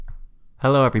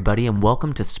Hello, everybody, and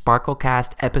welcome to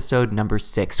Sparklecast episode number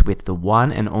 6 with the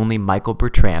one and only Michael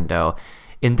Bertrando.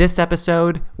 In this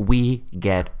episode, we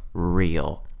get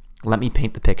real. Let me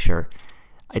paint the picture.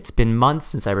 It's been months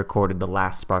since I recorded the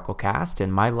last Sparklecast,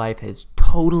 and my life has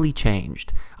totally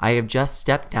changed. I have just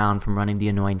stepped down from running the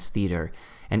Annoyance Theater,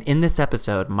 and in this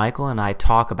episode, Michael and I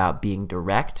talk about being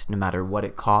direct, no matter what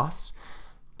it costs,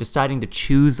 deciding to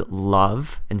choose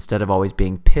love instead of always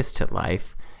being pissed at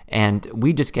life, and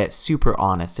we just get super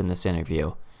honest in this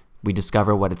interview. We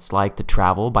discover what it's like to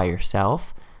travel by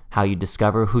yourself, how you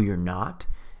discover who you're not,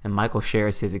 and Michael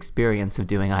shares his experience of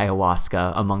doing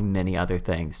ayahuasca, among many other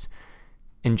things.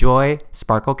 Enjoy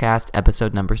Sparklecast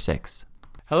episode number 6.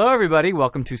 Hello, everybody.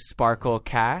 Welcome to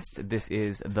Sparklecast. This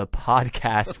is the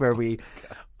podcast where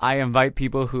I invite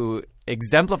people who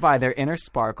exemplify their inner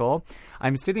sparkle.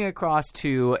 I'm sitting across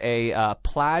to a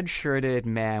plaid-shirted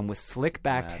man with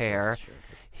slick-backed hair.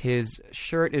 His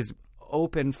shirt is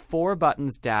open 4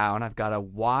 buttons down. I've got a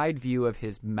wide view of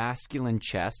his masculine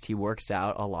chest. He works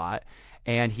out a lot.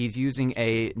 And he's using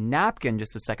a napkin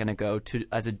just a second ago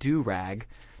as a do-rag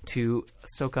to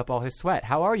soak up all his sweat.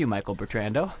 How are you, Michael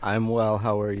Bertrando? I'm well.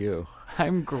 How are you?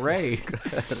 I'm great.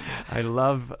 I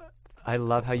love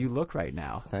how you look right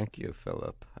now. Thank you,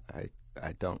 Philip.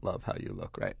 I don't love how you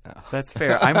look right now. That's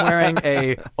fair. I'm wearing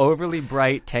a overly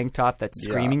bright tank top that's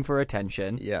screaming for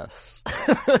attention. Yes.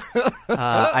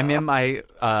 I'm in my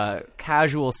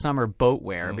casual summer boat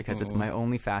wear because it's my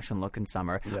only fashion look in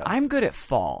summer. Yes. I'm good at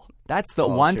fall. That's the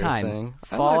Fall's one your time thing.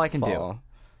 fall I like can fall. do.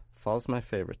 Fall's my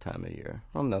favorite time of year.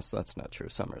 Well, no, that's not true.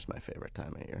 Summer's my favorite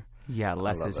time of year. Yeah,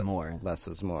 less is more. Less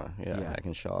is more. Yeah, I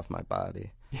can show off my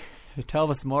body. Tell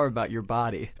us more about your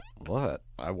body. What?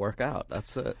 I work out.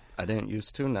 That's it. I didn't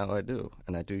used to. Now I do.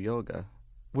 And I do yoga.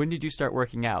 When did you start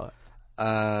working out?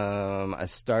 I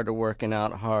started working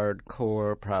out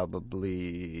hardcore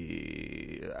probably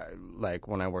like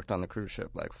when I worked on the cruise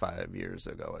ship like 5 years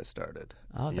ago I started.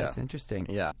 Oh, that's interesting.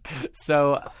 Yeah.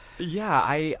 So,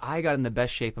 I got in the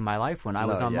best shape of my life when I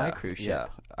was on my cruise ship. Yeah,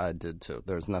 I did too.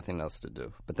 There was nothing else to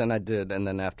do. But then I did, and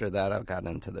then after that I got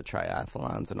into the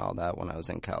triathlons and all that when I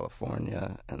was in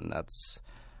California, and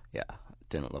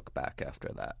didn't look back after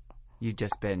that.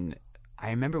 I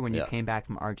remember when you came back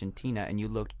from Argentina and you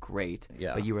looked great,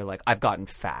 Yeah. but you were like, I've gotten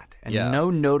fat. And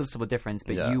no noticeable difference,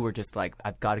 but you were just like,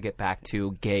 I've got to get back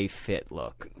to gay fit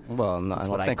look. Well, no, That's I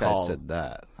what don't think I I said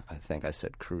that. I think I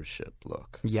said cruise ship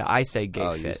look. Yeah, I say gay fit.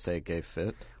 Oh, you say gay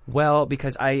fit? Well,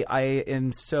 because I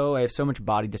have so much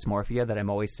body dysmorphia that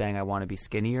I'm always saying I want to be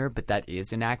skinnier, but that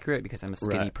is inaccurate because I'm a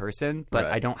skinny person, but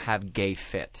I don't have gay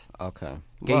fit. Okay.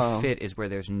 Gay fit is where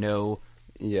there's no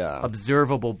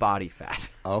observable body fat.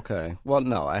 Okay. Well,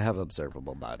 no, I have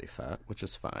observable body fat, which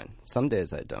is fine. Some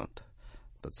days I don't,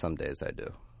 but some days I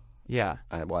do. Yeah.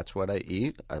 I watch what I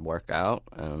eat, I work out,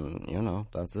 and,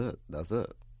 that's it.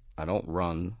 I don't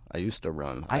run. I used to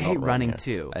run. I hate running,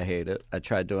 too. I hate it. I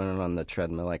tried doing it on the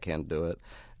treadmill. I can't do it.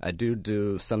 I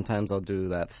sometimes I'll do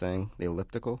that thing, the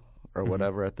elliptical or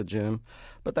whatever at the gym,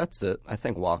 but that's it. I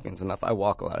think walking's enough. I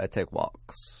walk a lot. I take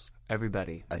walks.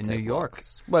 Everybody in New York.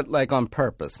 But, on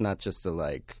purpose, not just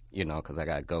to, because I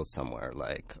got to go somewhere,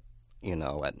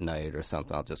 at night or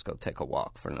something. I'll just go take a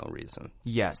walk for no reason.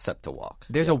 Yes. Except to walk.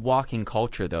 There's a walking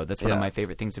culture, though. That's one of my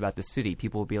favorite things about the city.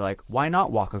 People will be like, why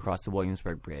not walk across the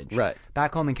Williamsburg Bridge? Right.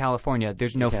 Back home in California,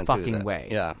 there's no fucking way.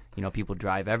 Yeah. People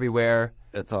drive everywhere.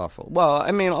 It's awful. Well,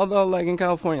 I mean, although, in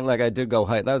California, I did go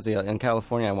hike. In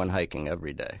California, I went hiking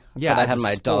every day. Yeah, but I had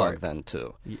my dog then,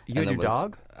 too. You had your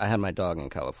dog? I had my dog in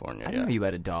California, I didn't know you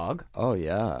had a dog. Oh,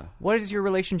 yeah. What is your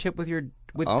relationship with dogs?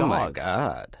 Oh, my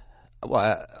God.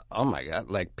 Well, oh, my God.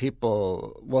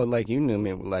 People... Well, you knew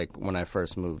me, when I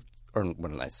first moved, or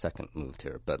when I second moved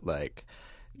here. But,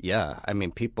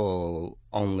 people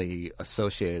only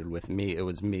associated with me. It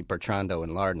was me, Bertrando,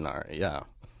 and Lardnar. Yeah.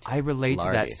 I relate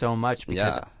Lardy. to that so much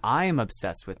because I am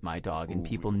obsessed with my dog, and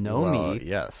people know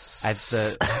me as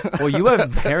the... Well, you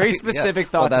have very specific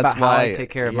thoughts about how I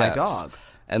take care of my dog.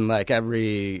 And I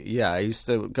used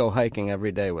to go hiking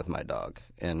every day with my dog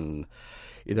and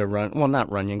either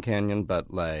not Runyon Canyon, but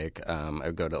I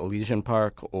would go to Elysian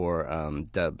Park or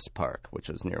Debs Park,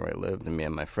 which is near where I lived, and me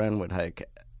and my friend would hike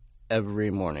every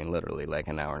morning, literally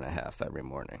an hour and a half every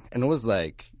morning. And it was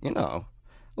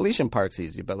Elysian Park's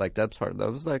easy, but Debs Park, that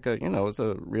was it was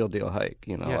a real deal hike,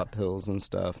 up hills and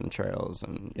stuff and trails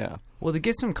and Well, to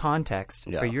give some context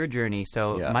for your journey,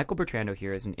 Michael Bertrando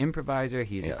here is an improviser,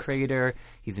 he's a creator,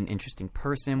 he's an interesting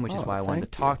person, which is why I wanted to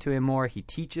talk to him more. He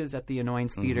teaches at the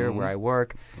Annoyance Theater where I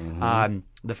work.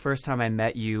 The first time I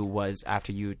met you was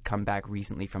after you'd come back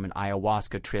recently from an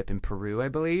ayahuasca trip in Peru, I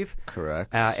believe.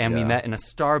 Correct. And we met in a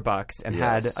Starbucks and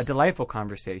had a delightful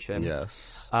conversation.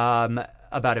 Yes.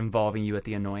 About involving you at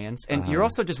the Annoyance. And you're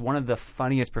also just one of the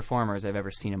funniest performers I've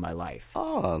ever seen in my life.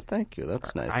 Oh, thank you.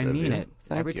 That's nice I of mean you. it.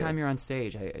 Thank Every you. time you're on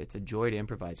stage, it's a joy to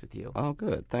improvise with you. Oh,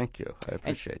 good. Thank you. I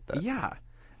appreciate that. Yeah.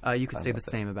 You could say the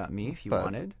same about me if you But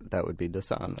wanted. that would be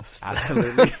dishonest.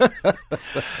 Absolutely.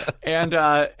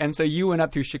 And so you went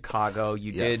up through Chicago.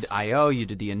 You did I.O., you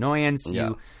did The Annoyance. Yeah.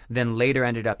 You then later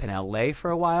ended up in L.A. for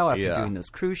a while after doing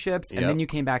those cruise ships. And then you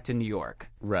came back to New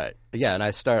York. Right. Yeah, and I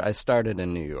started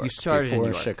in New York. You started in New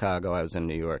Before York. Chicago, I was in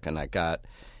New York, and I got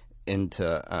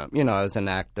into, I was an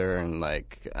actor and,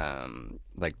 like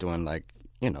doing, like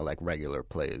regular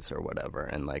plays or whatever,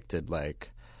 and, did,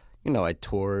 I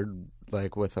toured,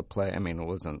 with a play. I mean, it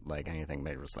wasn't, anything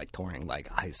major. It was, touring,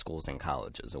 high schools and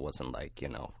colleges. It wasn't,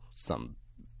 some,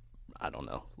 I don't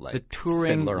know, the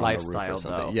touring Fiddler on the Roof or lifestyle,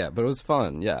 something. though. Yeah, but it was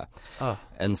fun, yeah. Oh.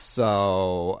 And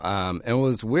so it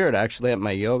was weird, actually. At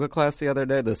my yoga class the other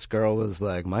day, this girl was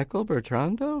like, Michael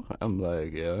Bertrando? I'm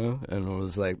like, yeah. And it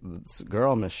was this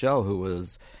girl, Michelle, who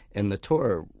was in the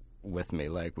tour with me.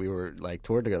 We were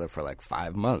toured together for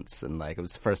 5 months, and it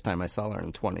was the first time I saw her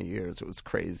in 20 years. It was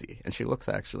crazy, and she looks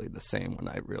actually the same when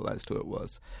I realized who it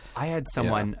was. I had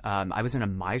someone. I was in a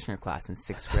Meisner class in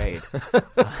 6th grade.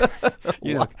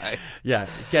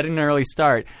 Getting an early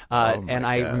start. And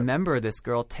I remember this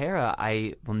girl Tara.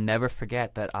 I will never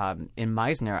forget that in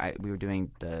Meisner we were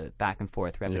doing the back and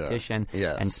forth repetition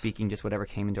and speaking just whatever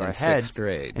came into our heads.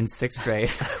 In 6th grade.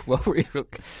 What were you?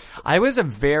 I was a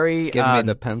very Give me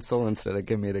the pencil instead of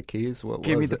give me the keys?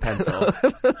 Give me the pencil.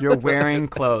 You're wearing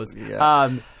clothes. Yeah.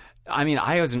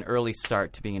 I was an early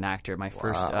start to being an actor. My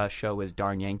first show was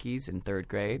Darn Yankees in 3rd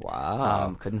grade.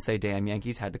 Wow. Couldn't say Damn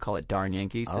Yankees, had to call it Darn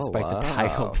Yankees, despite the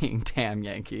title being Damn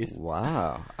Yankees.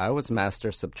 Wow. I was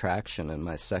Master Subtraction in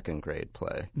my 2nd grade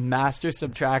play. Master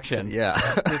Subtraction. Yeah.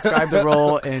 Describe the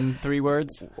role in 3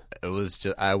 words. It was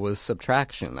I was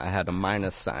subtraction. I had a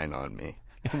minus sign on me.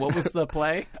 What was the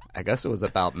play? I guess it was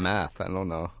about math. I don't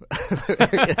know.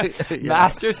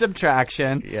 Master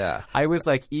Subtraction. Yeah. I was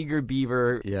like Eager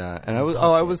Beaver. Yeah, and I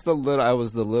was the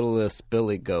littlest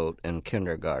Billy Goat in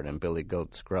kindergarten, Billy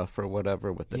Goat Scruff or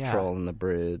whatever, with the troll in the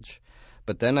bridge.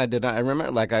 But then I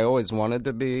remember, I always wanted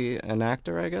to be an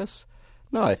actor, I guess.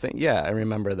 No, I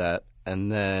remember that.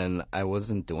 And then I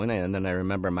wasn't doing it. And then I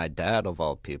remember my dad, of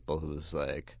all people, who's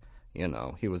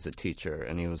he was a teacher,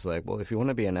 and he was like, well, if you want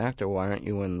to be an actor, why aren't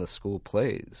you in the school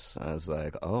plays? I was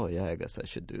like, oh, yeah, I guess I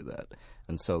should do that.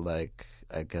 And so,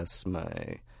 I guess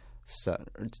my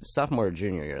sophomore or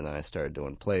junior year, then I started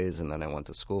doing plays, and then I went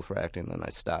to school for acting, then I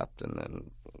stopped, and then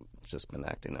just been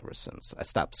acting ever since. I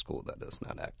stopped school, that is,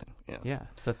 not acting. Yeah.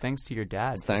 So thanks to your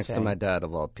dad. Thanks to my dad,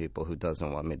 of all people, who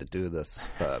doesn't want me to do this.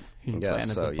 But he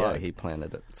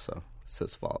planted it, so it's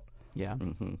his fault. Yeah.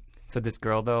 Mm-hmm. So this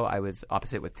girl, though, I was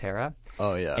opposite with Tara.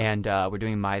 Oh, yeah. And we're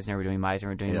doing Meisner.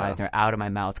 Meisner. Out of my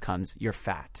mouth comes, you're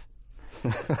fat.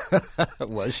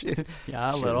 Was she?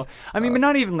 Yeah, a little. I mean, but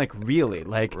not even really.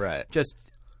 Right.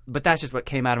 But that's just what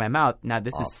came out of my mouth. Now,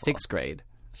 this is 6th grade.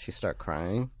 She started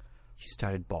crying? She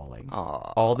started bawling.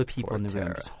 Aw, all the people in the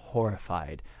room just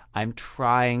horrified. I'm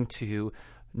trying to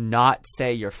not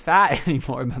say you're fat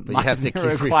anymore, but you have to keep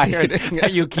requires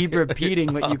that you keep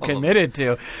repeating what you committed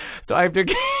to. So I have to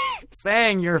keep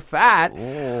saying you're fat.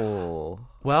 Oh.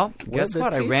 Well, guess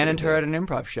what? I ran into her do? at an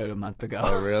improv show a month ago.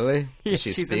 Oh, really? Did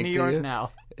she She's speak in New to York you?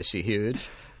 now. Is she huge?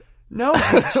 No,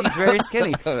 she's very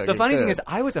skinny. Okay, the funny thing good. is,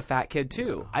 I was a fat kid,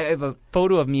 too. I have a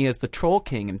photo of me as the Troll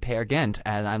King in Peer Gynt,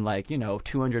 and I'm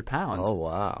 200 pounds. Oh,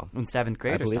 wow. In 7th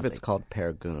grade or something. I believe it's called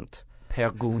Peer Gynt. Peer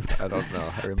Gynt. I don't know.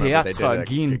 I remember they did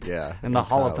Gynt in the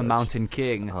Hall of the Mountain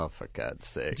King. Oh, for God's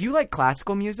sake. Do you like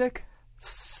classical music?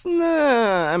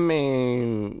 Nah, I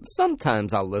mean,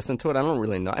 sometimes I'll listen to it. I don't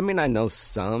really know. I mean, I know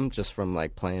some just from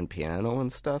playing piano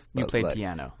and stuff. You played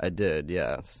piano? I did,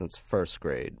 yeah, since 1st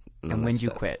grade. And when did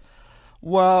you quit?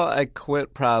 Well, I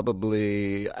quit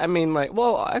probably,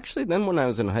 actually then when I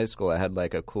was in high school, I had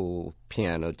a cool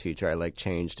piano teacher. I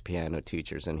changed piano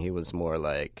teachers, and he was more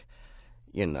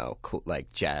cool,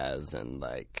 jazz and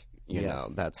you know,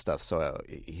 that stuff. So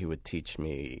he would teach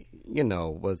me,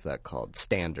 what's that called?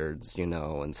 Standards,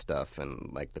 and stuff,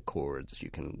 and the chords you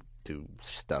can do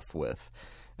stuff with.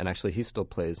 And actually he still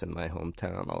plays in my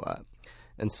hometown a lot.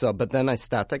 And so, but then I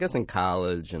stopped, I guess, in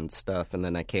college and stuff, and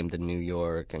then I came to New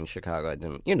York and Chicago. I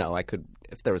didn't, I could,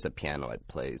 if there was a piano, I'd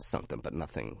play something, but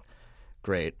nothing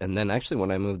great. And then actually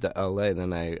when I moved to L.A.,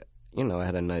 then I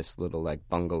had a nice little,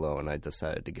 bungalow, and I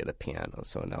decided to get a piano.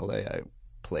 So in L.A., I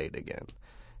played again.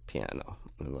 piano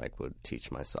and like would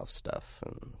teach myself stuff.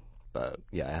 But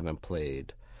yeah, I haven't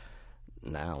played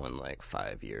now in like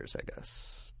 5 years, I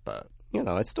guess. But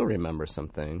I still remember some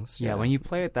things. Yeah, when you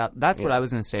play it, that's what I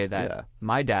was going to say, that Yeah.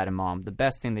 my dad and mom, the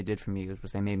best thing they did for me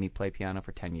was they made me play piano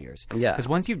for 10 years. Yeah. Because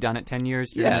once you've done it 10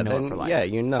 years, you're going to know it for life. Yeah,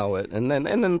 you know it. And then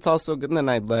it's also good. And then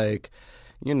I'd like,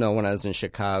 when I was in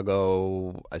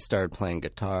Chicago, I started playing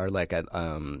guitar. Like, and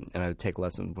I would take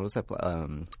lessons. What was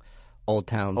that? Old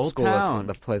Town Old School. Town.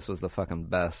 The place was the fucking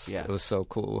best. Yeah. It was so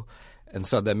cool. And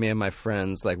so then me and my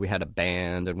friends, like, we had a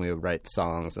band and we would write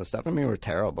songs and stuff. I mean, we were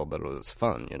terrible, but it was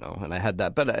fun, And I had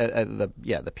that. But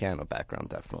the piano background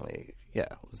definitely,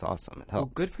 was awesome. It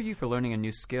helped. Well, good for you for learning a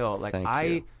new skill. Like Thank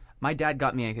you. My dad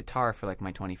got me a guitar for like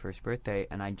my 21st birthday,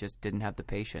 and I just didn't have the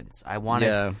patience. I wanted.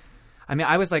 Yeah. I mean,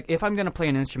 I was like, if I'm going to play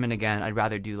an instrument again, I'd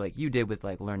rather do like you did with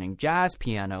like learning jazz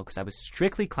piano, because I was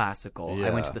strictly classical. Yeah.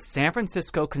 I went to the San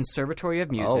Francisco Conservatory of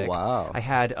Music. Oh, wow. I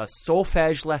had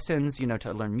solfege lessons,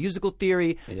 to learn musical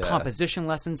theory, Yeah. composition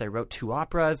lessons. I wrote 2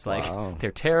 operas. Like, Wow.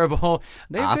 they're terrible.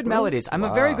 They have good Operas? melodies. I'm a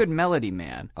Wow. very good melody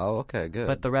man. Oh, okay, good.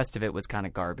 But the rest of it was kind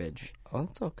of garbage. Oh,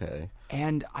 that's okay.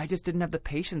 And I just didn't have the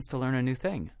patience to learn a new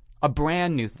thing. A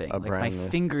brand new thing. Like my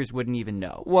fingers wouldn't even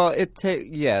know. Well, it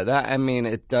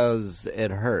does,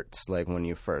 it hurts, like, when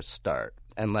you first start.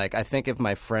 And, like, I think if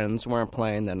my friends weren't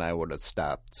playing, then I would have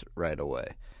stopped right away.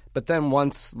 But then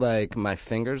once, like, my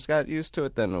fingers got used to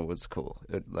it, then it was cool.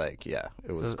 It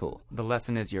was cool. The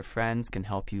lesson is your friends can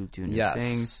help you do new Yes,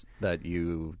 things. that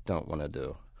you don't want to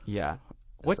do. Yeah.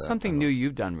 What's something new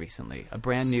you've done recently? A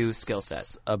brand new skill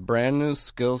set? A brand new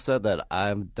skill set that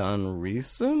I've done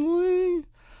recently?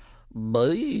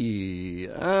 I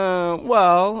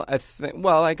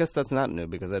guess that's not new,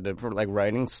 because I did for like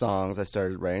writing songs. I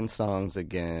started writing songs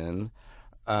again.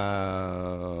 God,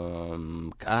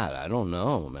 I don't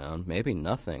know, man. Maybe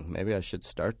nothing. Maybe I should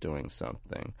start doing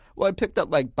something. Well, I picked up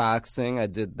like boxing. I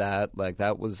did that. Like,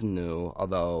 that was new.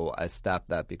 Although I stopped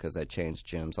that because I changed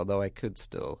gyms. Although I could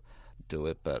still do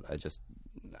it, but I just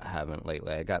haven't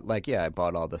lately. I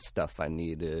bought all the stuff I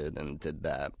needed and did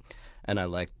that. And I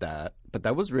liked that. But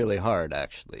that was really hard,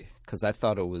 actually, because I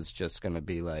thought it was just going to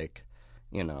be like,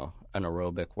 an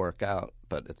aerobic workout.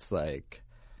 But it's like,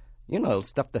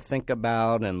 stuff to think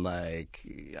about. And like,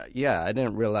 I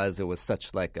didn't realize it was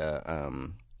such like a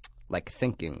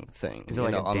thinking thing. Is it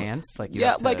like a dance? Like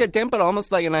like a dance, but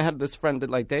almost like, and I had this friend that,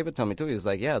 like, David told me too. He was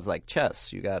like, it's like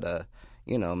chess. You got to,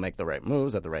 make the right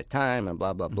moves at the right time and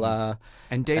blah, blah, blah.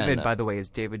 And David, by the way, is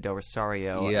David Del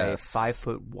Rosario, yes. a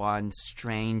 5'1"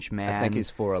 strange man. I think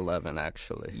he's 4'11",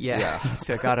 actually. Yeah. He's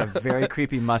got a very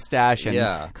creepy mustache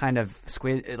and kind of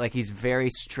like he's very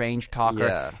strange talker.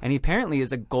 Yeah. And he apparently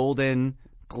is a Golden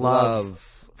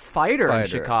Glove fighter in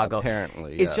Chicago.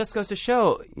 Apparently, It just goes to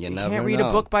show you can't read a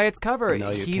book by its cover.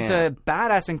 No, he's can't. a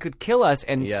badass and could kill us,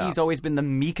 and he's always been the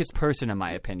meekest person, in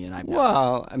my opinion.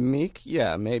 Well, meek,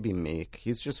 maybe meek.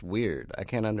 He's just weird. I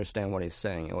can't understand what he's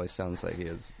saying. He always sounds like he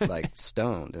is like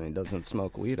stoned, and he doesn't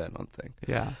smoke weed, I don't think.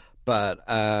 Yeah. But,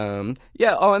 and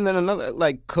then another,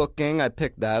 like, cooking, I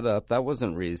picked that up. That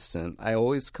wasn't recent. I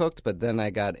always cooked, but then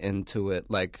I got into it,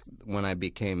 like, when I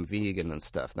became vegan and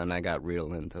stuff. Then I got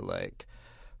real into, like,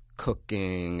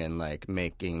 cooking and like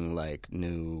making like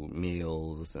new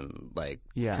meals and like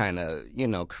kind of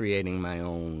creating my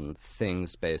own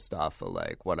things based off of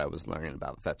like what I was learning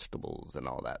about vegetables and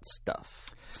all that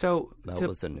stuff. So that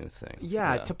was a new thing.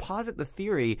 To posit the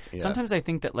theory, sometimes I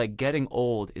think that like getting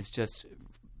old is just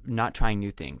not trying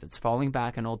new things. It's falling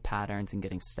back on old patterns and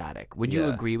getting static. Would you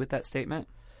agree with that statement?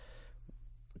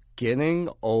 Getting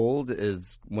old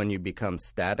is when you become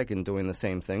static and doing the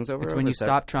same things over and over. It's when you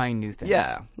stop trying new things.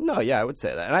 Yeah. No, I would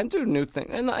say that. And I do new things.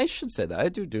 And I should say that. I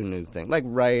do new things. Like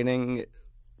writing,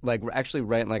 like actually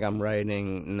writing, like I'm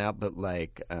writing now, but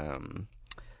like,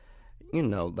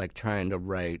 like trying to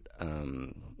write, I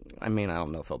don't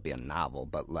know if it'll be a novel,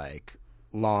 but like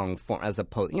long form as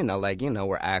opposed,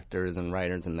 we're actors and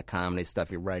writers in the comedy stuff.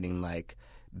 You're writing like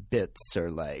bits or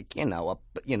like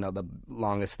the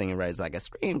longest thing you write is like a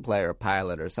screenplay or a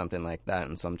pilot or something like that,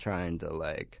 and so I'm trying to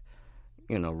like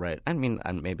write,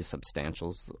 maybe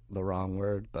substantial's the wrong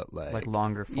word, but like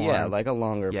longer form, like a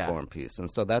longer form piece, and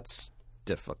so that's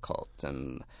difficult,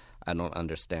 and I don't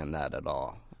understand that at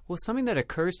all. Well, something that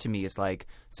occurs to me is like,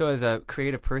 so as a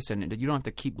creative person, you don't have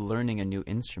to keep learning a new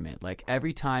instrument. Like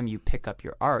every time you pick up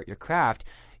your art, your craft,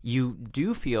 you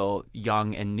do feel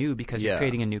young and new because you're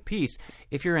creating a new piece.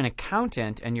 If you're an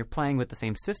accountant and you're playing with the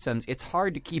same systems, it's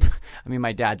hard to keep –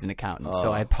 my dad's an accountant,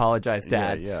 so I apologize,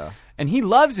 Dad. Yeah. And he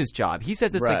loves his job. He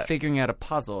says it's like figuring out a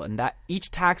puzzle, and that each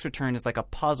tax return is like a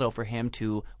puzzle for him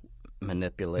to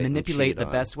manipulate manipulate the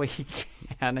best way he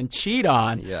can and cheat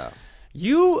on. Yeah.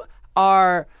 You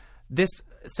are this.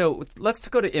 So let's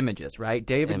go to images, right?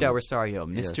 David Del Rosario,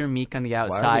 Mr. Meek on the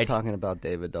outside. Why are we talking about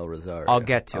David Del Rosario? I'll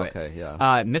get to it. Okay, yeah.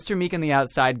 Mr. Meek on the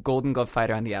outside, Golden Glove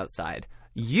fighter on the outside.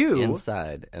 You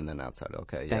inside and then outside.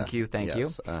 Okay, yeah. Thank you.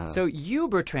 Yes, So you,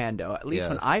 Bertrando, at least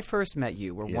when I first met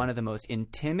you, were one of the most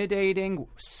intimidating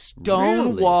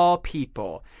stonewall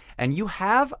people. And you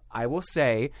have, I will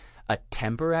say, a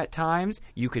temper at times.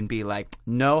 You can be like,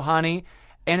 no, honey.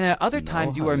 And at other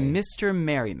times, you are Mr.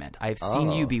 Merriment. I've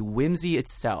seen you be whimsy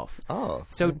itself. Oh.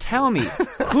 So tell me,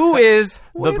 who is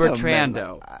the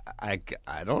Bertrando?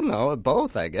 I don't know.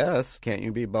 Both, I guess. Can't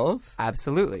you be both?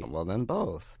 Absolutely. Well, then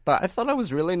both. But I thought I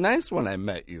was really nice when I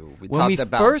met you. We When we talked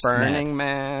about first Burning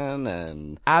Man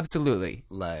and... Absolutely.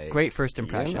 Like, great first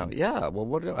impressions. Yeah,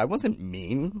 well, I wasn't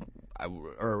mean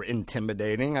or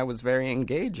intimidating. I was very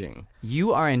engaging.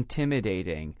 You are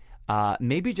intimidating,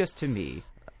 maybe just to me.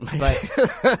 But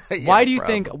why do you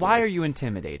think? Why are you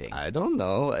intimidating? I don't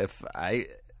know.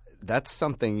 That's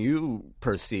something you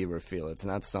perceive or feel. It's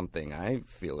not something I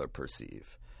feel or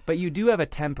perceive. But you do have a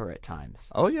temper at times.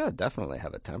 Oh yeah, definitely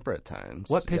have a temper at times.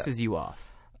 What pisses you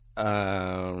off?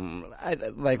 I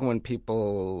like when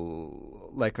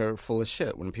people are full of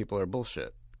shit. When people are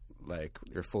bullshit. Like,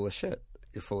 you're full of shit.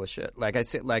 You're full of shit. Like I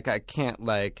say, like I can't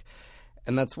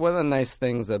and that's one of the nice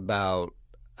things about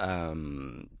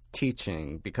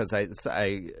teaching, because I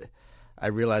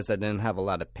realized I didn't have a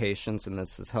lot of patience, and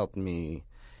this has helped me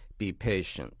be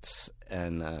patient.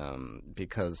 And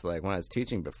because when I was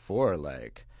teaching before,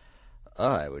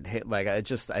 I would hate,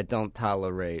 I don't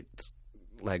tolerate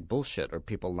bullshit or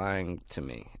people lying to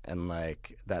me, and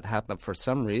that happened for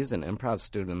some reason. Improv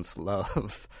students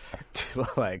love to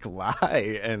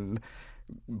lie and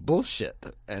bullshit,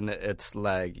 and it's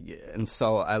and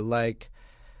so I like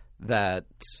that.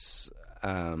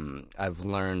 I've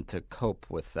learned to cope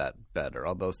with that better.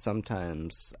 Although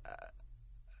sometimes,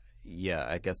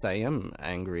 I guess I am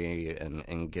angry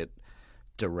and get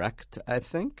direct, I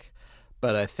think.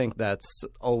 But I think that's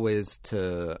always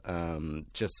to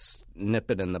just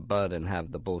nip it in the bud and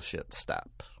have the bullshit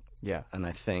stop. Yeah. And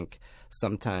I think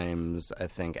sometimes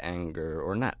anger,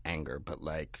 or not anger, but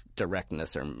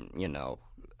directness or,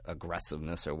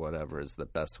 aggressiveness or whatever is the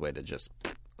best way to just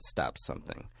stop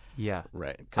something. Yeah.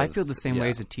 Right. I feel the same way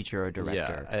as a teacher or a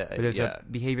director. Where there's a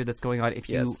behavior that's going on. If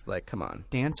you come on.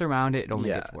 Dance around it, it only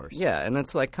gets worse. Yeah, and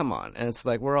it's come on. And it's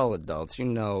we're all adults. You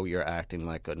know you're acting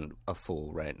like a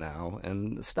fool right now,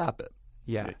 and stop it.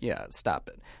 Yeah. Yeah, stop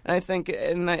it. And I think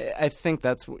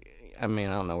that's, I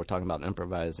don't know, we're talking about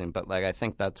improvising, but I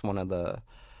think that's one of the,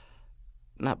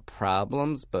 not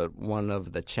problems, but one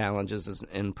of the challenges as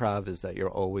an improv is that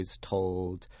you're always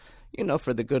told,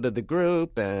 for the good of the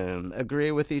group, and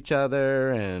agree with each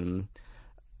other, and,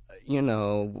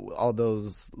 all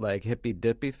those,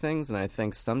 hippy-dippy things. And I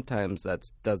think sometimes that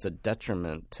does a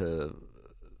detriment to,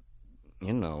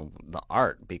 the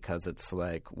art, because it's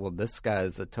well, this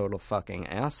guy's a total fucking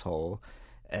asshole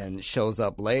and shows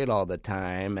up late all the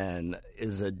time and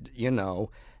is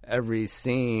every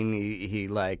scene he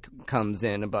comes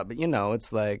in, but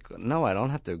it's no, I don't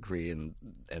have to agree and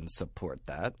support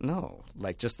that. No,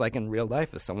 just in real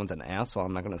life, if someone's an asshole,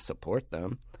 I'm not going to support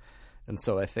them. And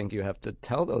so I think you have to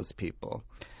tell those people,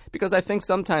 because I think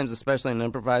sometimes, especially in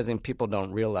improvising, people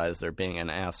don't realize they're being an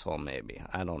asshole. Maybe,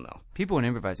 I don't know. People in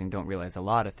improvising don't realize a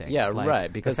lot of things. Yeah,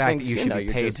 right. Because the fact that you should be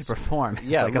paid to perform.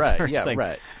 Yeah, right. Yeah,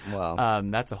 right. Well,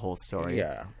 that's a whole story.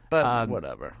 Yeah, but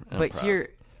whatever. Improv. But here.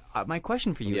 My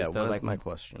question for you is, though, what is my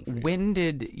question for you? When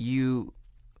did you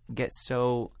get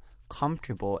so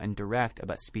comfortable and direct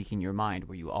about speaking your mind?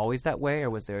 Were you always that way, or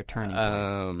was there a turning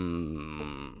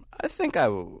point? I think I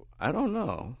don't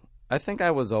know. I think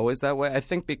I was always that way. I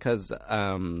think because,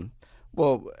 I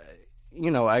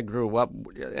grew up,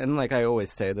 and I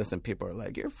always say this, and people are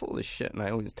like, "You're full of shit," and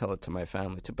I always tell it to my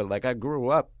family too. But I grew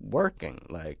up working.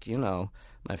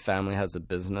 My family has a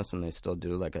business, and they still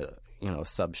do a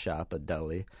sub shop, a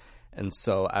deli. And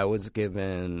so I was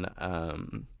given a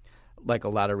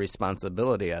lot of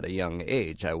responsibility at a young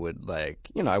age. I would I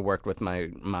worked with my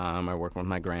mom, I worked with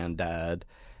my granddad,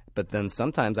 but then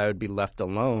sometimes I would be left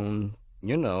alone,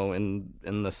 in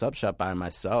the sub shop by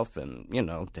myself, and,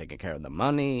 taking care of the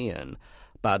money and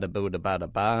bada booda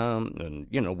bada bam, and,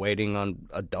 waiting on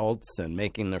adults and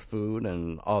making their food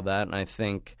and all that. And I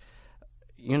think,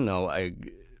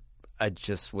 I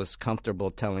just was comfortable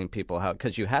telling people how,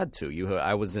 because you had to.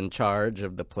 I was in charge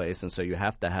of the place, and so you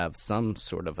have to have some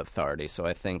sort of authority. So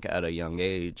I think at a young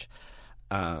age,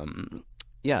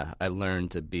 I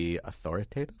learned to be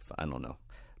authoritative. I don't know.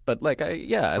 But like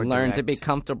I learned to be direct.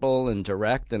 comfortable and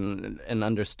direct, and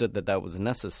understood that was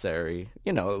necessary,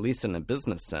 at least in a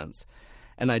business sense.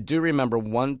 And I do remember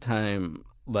one time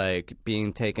like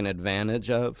being taken advantage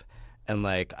of, and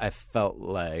like I felt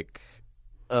like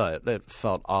it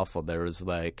felt awful. There was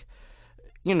like,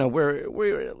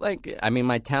 we're like, I mean,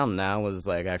 my town now is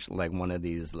like actually like one of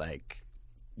these like,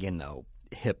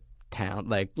 hip town,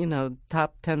 like,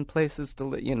 top 10 places to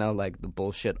live, like the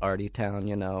bullshit arty town,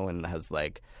 and has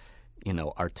like,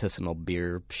 artisanal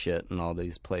beer shit and all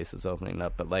these places opening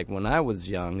up. But like when I was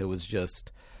young, it was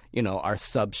just, our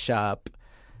sub shop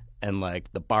and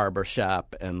like the barber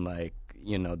shop and like,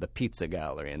 the pizza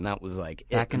gallery, and that was like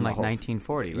back in like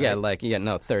 1940, right?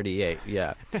 Yeah, 38,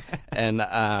 yeah. And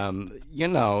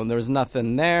there was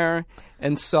nothing there,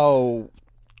 and so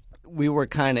we were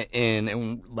kind of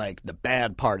in like the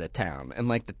bad part of town, and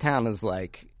like the town is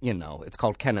like, it's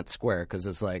called Kennett Square because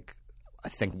it's like, I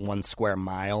think 1 square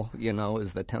mile,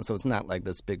 is the town. So it's not like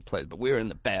this big place. But we were in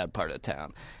the bad part of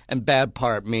town. And bad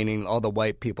part meaning all the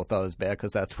white people thought it was bad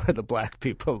because that's where the black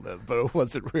people live. But it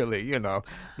wasn't really,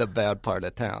 the bad part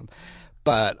of town.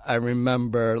 But I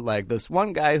remember like this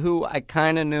one guy who I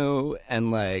kind of knew,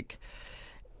 and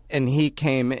he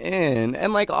came in.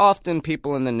 And like often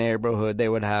people in the neighborhood, they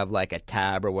would have like a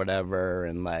tab or whatever,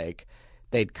 and like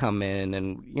they'd come in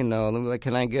and, like,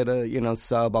 can I get a,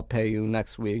 sub? I'll pay you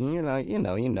next week. And, you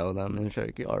know them. And she's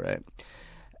like, all right.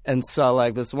 And so,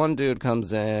 like, this one dude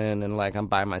comes in and, like, I'm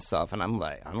by myself. And I'm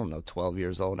like, I don't know, 12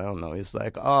 years old. I don't know. He's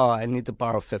like, oh, I need to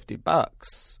borrow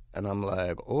 $50. And I'm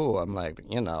like, oh,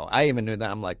 I even knew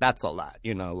that. I'm like, that's a lot.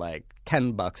 Like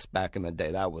 $10 back in the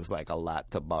day. That was, like, a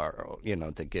lot to borrow,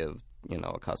 to give,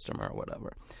 a customer or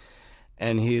whatever.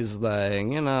 And he's like,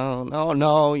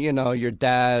 no, your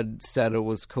dad said it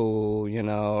was cool,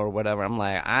 or whatever. I'm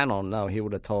like, I don't know. He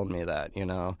would have told me that,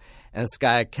 And this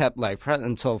guy kept like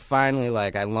until finally,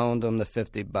 like, I loaned him the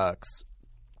 $50,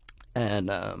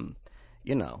 and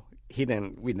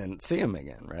we didn't see him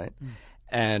again, right? Mm.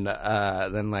 And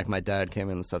then like my dad came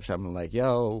in the sub shop and like,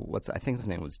 yo, I think his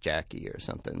name was Jackie or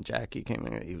something. Jackie came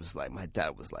in. He was like, my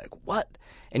dad was like, what?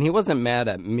 And he wasn't mad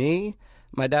at me.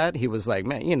 My dad, he was like,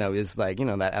 man, he was like,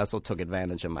 that asshole took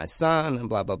advantage of my son and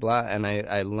blah, blah, blah. And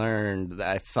I learned that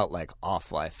I felt like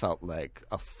awful. I felt like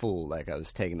a fool, like I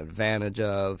was taken advantage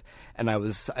of. And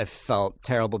I felt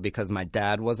terrible because my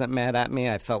dad wasn't mad at me.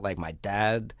 I felt like my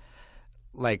dad,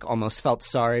 like, almost felt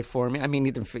sorry for me. I mean,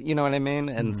 he didn't, you know what I mean?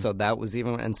 And so that was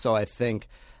and so I think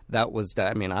that was,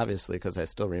 I mean, obviously, because I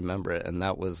still remember it. And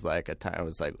that was like a time I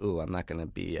was like, ooh, I'm not going to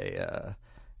be a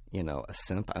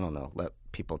simp. I don't know. Let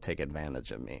people take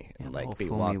advantage of me and like be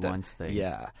walked in.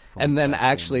 Yeah. And then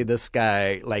actually this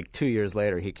guy, like 2 years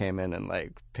later, he came in and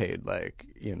like paid like,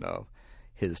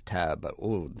 his tab. But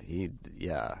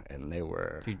and they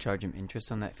were. Did you charge him interest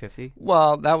on that 50?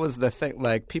 Well, that was the thing.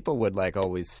 Like people would like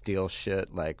always steal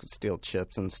shit, like steal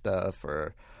chips and stuff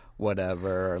or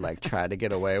whatever, or like try to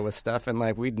get away with stuff, and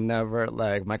like we'd never,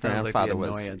 like my grandfather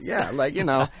was, like,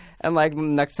 and like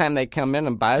next time they come in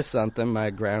and buy something, my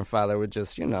grandfather would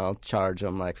just, charge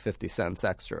them like 50 cents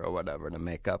extra or whatever to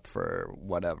make up for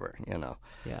whatever,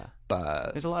 Yeah.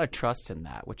 But there's a lot of trust in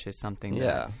that, which is something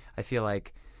that I feel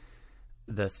like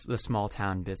the small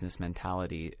town business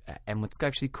mentality, and what's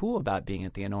actually cool about being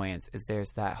at the Annoyance is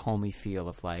there's that homey feel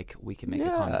of like we can make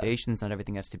accommodations, not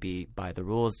everything has to be by the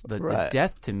rules. The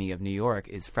death to me of New York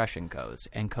is Fresh and Co's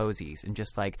and Cozy's, and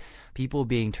just like people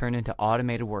being turned into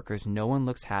automated workers. No one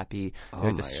looks happy.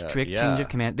 There's a strict change of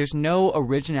command. There's no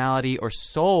originality or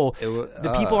soul.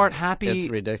 The people aren't happy. It's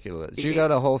ridiculous. Did you go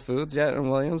to Whole Foods yet in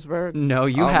Williamsburg? No,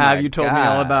 you have. You told me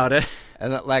all about it.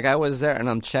 And like I was there, and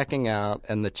I'm checking out,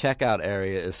 and the checkout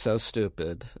area is so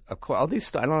stupid. Of course, all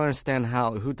these I don't understand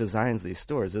who designs these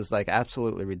stores. It's like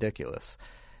absolutely ridiculous.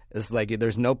 It's like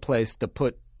there's no place to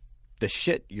put the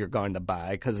shit you're going to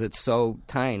buy because it's so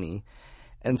tiny.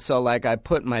 And so, like, I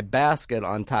put my basket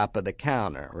on top of the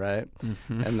counter, right?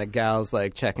 Mm-hmm. And the gal's,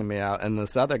 like, checking me out. And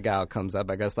this other gal comes up,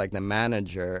 I guess, like, the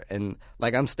manager. And,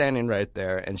 like, I'm standing right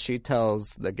there. And she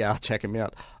tells the gal checking me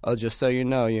out, oh, just so you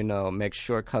know, make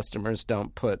sure customers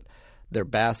don't put their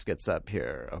baskets up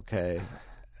here, okay?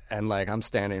 And, like, I'm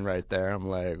standing right there. I'm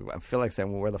like, I feel like saying,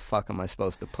 well, where the fuck am I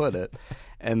supposed to put it?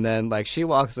 And then, like, she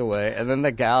walks away. And then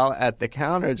the gal at the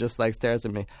counter just, like, stares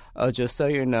at me. Oh, just so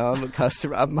you know, the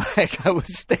customer. I'm like, I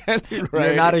was standing right.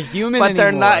 You're not a human but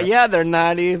anymore. They're not, they're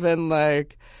not even,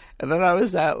 like. And then I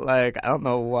was at, like, I don't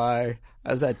know why.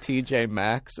 I was at TJ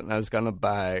Maxx, and I was going to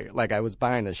buy, like, I was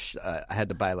buying I had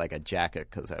to buy, like, a jacket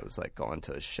because I was, like, going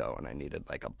to a show, and I needed,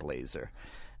 like, a blazer.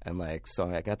 And, like, so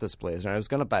I got this blazer. And I was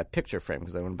going to buy a picture frame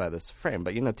because I want to buy this frame.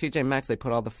 But, you know, TJ Maxx, they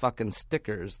put all the fucking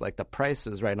stickers, like the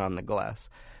prices right on the glass.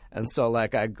 And so,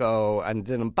 like, I go and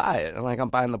didn't buy it. And, like, I'm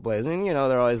buying the blazer. And, you know,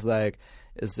 they're always like,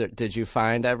 did you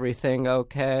find everything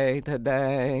okay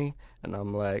today? And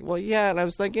I'm like, well, yeah. And I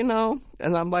was like, you know,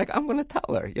 and I'm like, I'm going to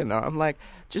tell her, you know. I'm like,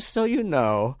 just so you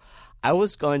know, I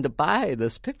was going to buy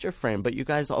this picture frame, but you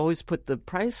guys always put the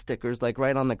price stickers like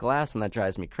right on the glass, and that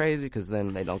drives me crazy because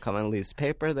then they don't come and leave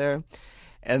paper there.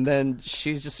 And then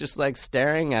she's just like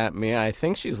staring at me. I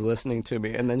think she's listening to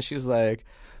me, and then she's like,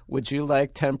 would you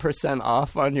like 10%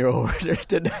 off on your order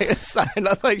today and sign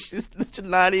up? Like, she's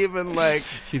not even like...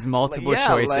 She's multiple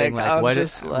choicing, like what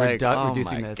is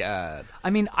reducing this? God. I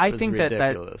mean, I think that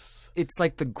it's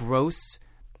like the gross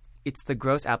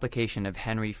application of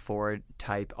Henry Ford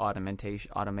type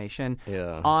automation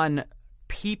on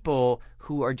people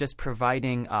who are just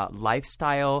providing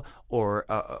lifestyle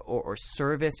or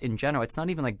service in general. It's not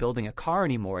even like building a car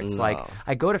anymore. It's like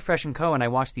I go to Fresh & Co. and I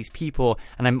watch these people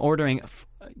and I'm ordering,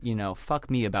 you know, fuck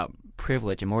me about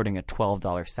privilege. I'm ordering a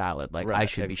 $12 salad. Like, I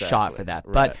should be shot for that.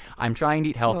 Right. But I'm trying to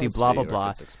eat healthy, blah, blah, blah.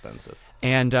 It's expensive.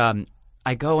 And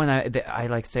I go and I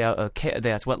like say,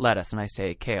 they ask, what lettuce? And I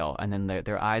say, kale. And then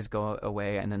their eyes go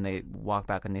away, and then they walk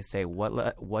back and they say,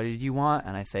 what did you want?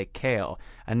 And I say, kale.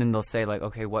 And then they'll say, like,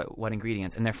 okay, what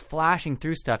ingredients? And they're flashing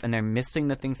through stuff, and they're missing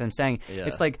the things I'm saying. Yeah.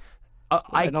 It's like,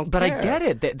 I get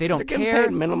it. They don't care. They're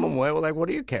getting paid minimum wage. Well, like, what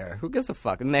do you care? Who gives a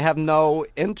fuck? And they have no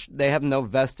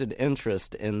vested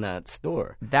interest in that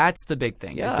store. That's the big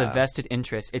thing. Yeah. Is the vested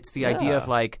interest. It's the idea of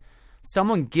like,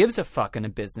 someone gives a fuck in a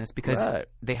business because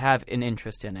they have an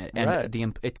interest in it,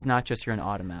 and it's not just you're an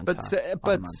automaton.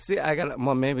 But see,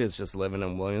 maybe it's just living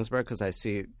in Williamsburg because I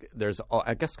see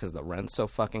I guess because the rent's so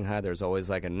fucking high, there's always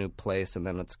like a new place and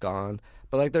then it's gone.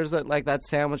 But like there's like that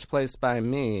sandwich place by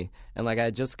me, and like I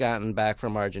had just gotten back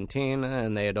from Argentina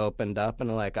and they had opened up,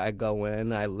 and like I go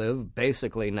in, I live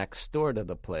basically next door to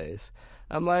the place.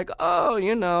 I'm like, oh,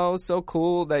 you know, so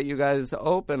cool that you guys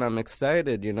open. I'm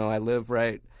excited. You know, I live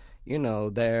right, you know,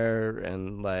 there,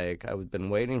 and like I've been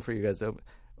waiting for you guys to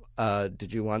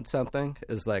did you want something?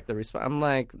 Is like the response. I'm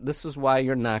like, this is why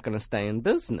you're not going to stay in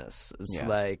business. It's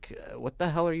like, what the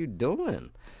hell are you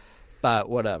doing? But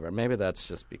whatever. Maybe that's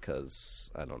just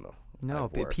because, I don't know. No,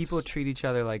 people treat each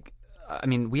other like, I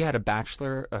mean, we had a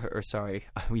bachelor,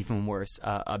 even worse,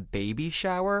 a baby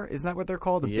shower. Isn't that what they're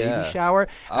called? Baby shower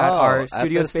at our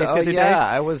studio space the other day? Yeah,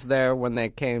 I was there when they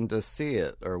came to see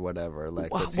it or whatever,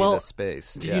 like to see the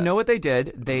space. Did you know what they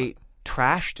did? They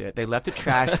trashed it. They left it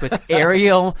trashed with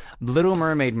Ariel, Little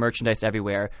Mermaid merchandise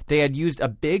everywhere. They had used a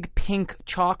big pink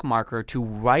chalk marker to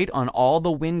write on all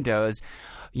the windows,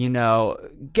 you know,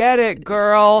 get it,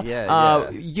 girl.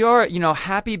 You're, you know,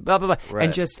 happy, blah, blah, blah.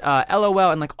 And just LOL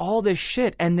and like all this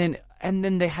shit. And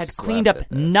then they had cleaned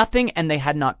up nothing, and they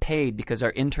had not paid because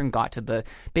our intern got to the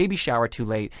baby shower too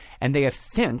late. And they have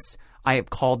since... I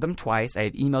have called them twice. I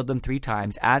have emailed them 3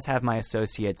 times, as have my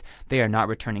associates. They are not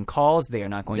returning calls. They are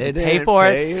not going to pay for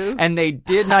it. And they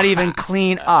did not even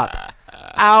clean up.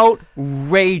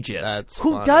 Outrageous. That's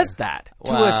Who funny. Does that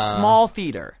to a small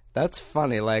theater? That's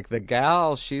funny. Like, the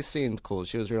gal, she seemed cool.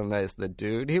 She was real nice. The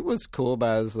dude, he was cool, but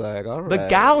I was like, all right. The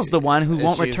gal's the one who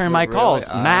won't return my calls.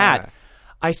 Matt.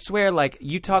 I swear, like,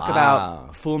 you talk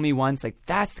about fool me once, like,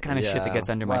 that's the kind of shit that gets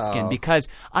under my skin, because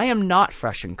I am not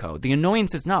Fresh & Co. The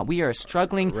annoyance is not. We are a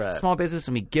struggling small business,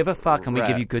 and we give a fuck, and we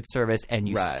give you good service, and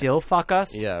you still fuck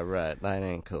us? Yeah, right. That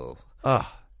ain't cool. Ugh.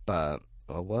 But,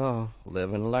 oh well,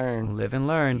 live and learn. Live and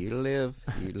learn. You live,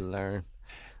 you learn.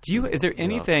 Is there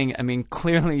anything, I mean,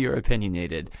 clearly you're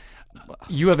opinionated.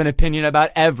 You have an opinion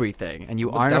about everything, and you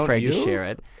aren't afraid to share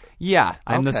it. Yeah,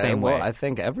 I'm the same way. I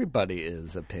think everybody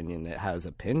has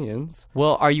opinions.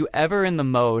 Well, are you ever in the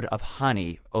mode of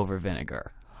honey over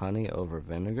vinegar? Honey over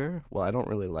vinegar? Well, I don't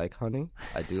really like honey.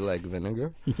 I do like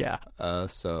vinegar. Yeah.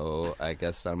 So I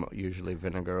guess I'm usually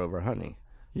vinegar over honey.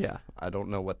 Yeah. I don't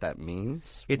know what that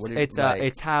means.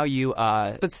 It's how you.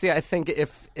 But see, I think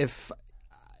if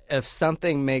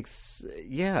something makes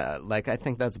like I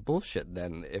think that's bullshit.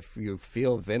 Then if you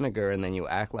feel vinegar and then you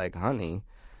act like honey,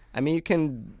 I mean you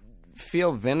can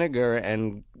feel vinegar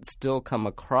and still come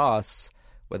across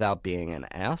without being an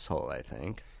asshole, I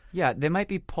think. Yeah, they might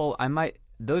be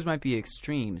those might be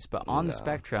extremes, but on the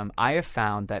spectrum, I have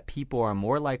found that people are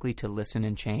more likely to listen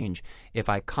and change if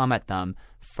I come at them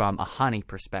from a honey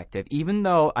perspective, even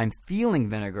though I'm feeling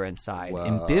vinegar inside. Whoa.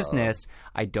 In business,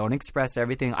 I don't express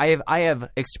everything. I have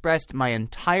expressed my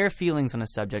entire feelings on a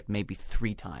subject maybe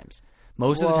 3 times.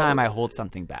 Most of the time, I hold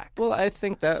something back. Well, I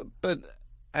think that, but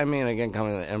I mean, again,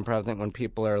 coming to the improv thing, when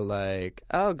people are like,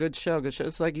 "Oh, good show,"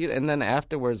 it's like, and then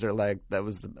afterwards they're like, "That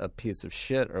was a piece of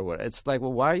shit," or what? It's like,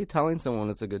 well, why are you telling someone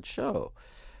it's a good show?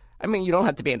 I mean, you don't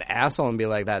have to be an asshole and be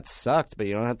like, "That sucked," but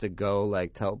you don't have to go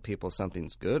like tell people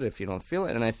something's good if you don't feel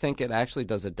it. And I think it actually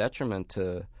does a detriment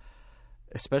to,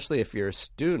 especially if you're a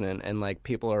student and like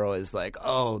people are always like,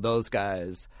 "Oh, those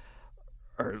guys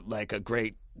are like a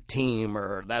great team,"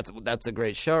 or that's a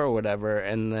great show or whatever,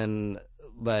 and then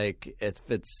like if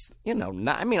it's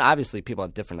not, I mean, obviously people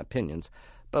have different opinions,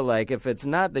 but like if it's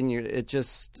not, then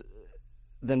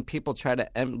then people try to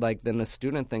like then the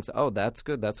student thinks, oh, that's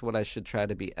good, that's what I should try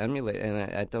to be emulating,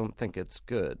 and I don't think it's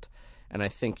good. And I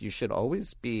think you should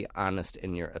always be honest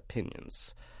in your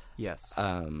opinions. Yes.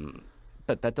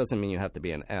 But that doesn't mean you have to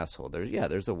be an asshole.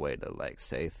 There's a way to like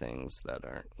say things that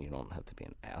you don't have to be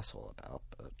an asshole about.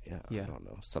 But I don't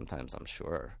know. Sometimes I'm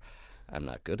sure I'm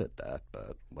not good at that,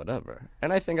 but whatever.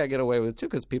 And I think I get away with it too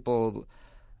because people,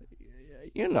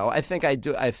 I think I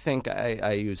do. I think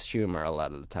I use humor a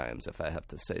lot of the times if I have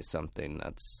to say something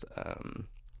that's,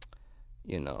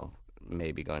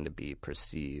 maybe going to be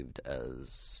perceived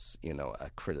as, a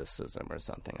criticism or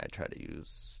something. I try to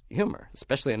use humor,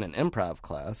 especially in an improv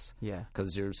class. Yeah.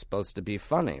 Because you're supposed to be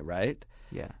funny, right?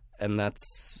 Yeah. And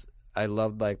I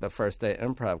loved like the first day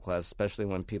improv class, especially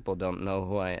when people don't know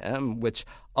who I am, which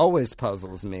always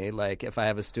puzzles me. Like if I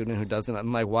have a student who doesn't,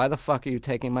 I'm like, why the fuck are you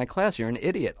taking my class? You're an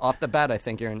idiot. Off the bat, I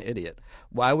think you're an idiot.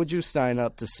 Why would you sign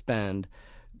up to spend,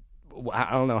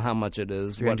 I don't know how much it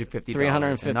is.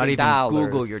 $350. Not even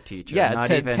Google your teacher. Yeah,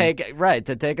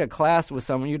 to take a class with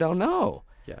someone you don't know.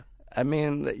 Yeah. I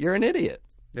mean, you're an idiot.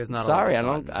 There's not. Sorry, I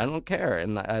don't care,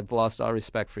 and I've lost all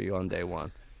respect for you on day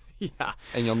one. Yeah.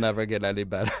 And you'll never get any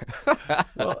better.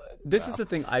 Well, this is the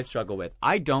thing I struggle with.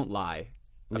 I don't lie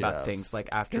about things like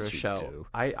after a show. Do.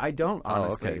 I don't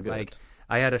honestly. Okay, good. Like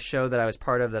I had a show that I was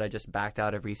part of that I just backed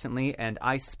out of recently, and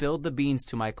I spilled the beans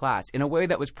to my class in a way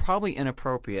that was probably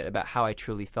inappropriate about how I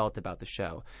truly felt about the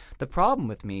show. The problem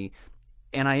with me,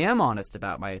 and I am honest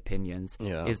about my opinions,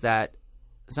 is that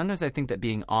sometimes I think that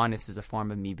being honest is a form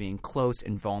of me being close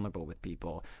and vulnerable with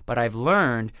people. But I've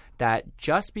learned that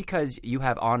just because you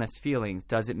have honest feelings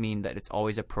doesn't mean that it's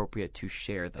always appropriate to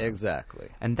share them. Exactly.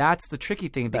 And that's the tricky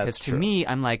thing because to me,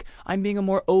 I'm like, I'm being a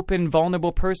more open,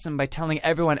 vulnerable person by telling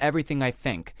everyone everything I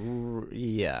think.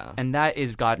 Yeah. And that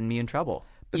has gotten me in trouble.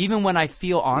 Even when I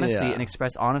feel honestly and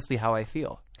express honestly how I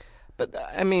feel. But,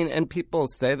 I mean, and people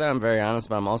say that I'm very honest,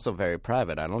 but I'm also very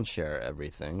private. I don't share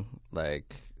everything.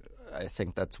 Like, I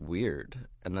think that's weird.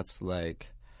 And that's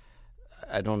like,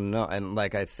 I don't know. And,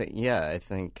 like, I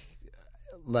think,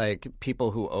 like,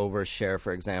 people who overshare,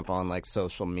 for example, on, like,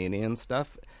 social media and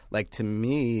stuff, like, to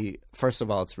me, first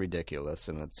of all, it's ridiculous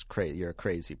and it's you're a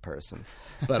crazy person.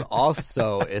 But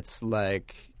also, it's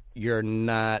like, you're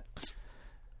not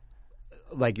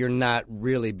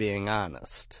really being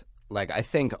honest. Like, I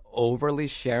think overly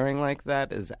sharing like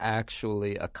that is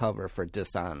actually a cover for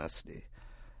dishonesty.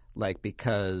 Like,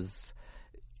 because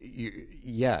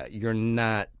you're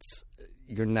not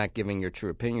giving your true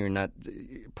opinion. You're not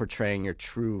portraying your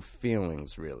true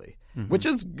feelings, really. Mm-hmm. Which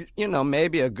is,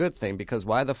 maybe a good thing, because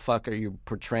why the fuck are you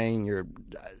portraying your,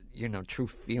 true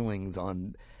feelings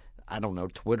on, I don't know,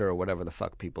 Twitter or whatever the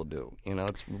fuck people do?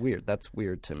 It's weird. That's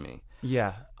weird to me.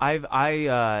 Yeah.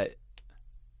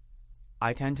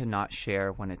 I tend to not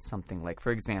share when it's something like,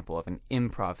 for example, if an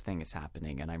improv thing is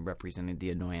happening and I'm representing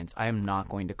the annoyance, I am not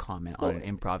going to comment on an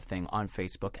improv thing on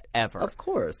Facebook ever. Of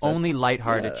course. Only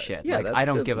lighthearted shit. Yeah, like, that's I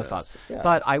don't business. give a fuck. Yeah.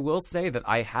 But I will say that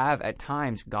I have at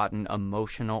times gotten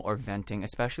emotional or venting,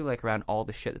 especially like around all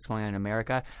the shit that's going on in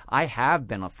America. I have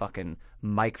been a fucking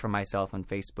mic for myself on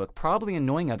Facebook, probably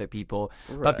annoying other people,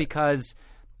 but because,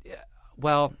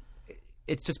 well,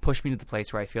 it's just pushed me to the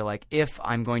place where I feel like if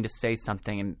I'm going to say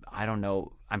something, and I don't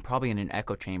know, I'm probably in an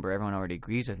echo chamber. Everyone already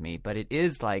agrees with me, but it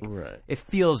is like it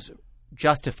feels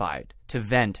justified to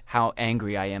vent how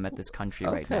angry I am at this country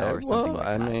right now, or something like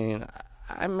that.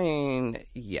 I mean,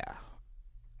 yeah,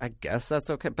 I guess that's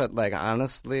okay. But like,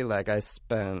 honestly, like I was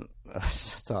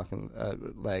just talking,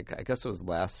 like I guess it was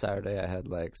last Saturday. I had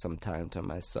like some time to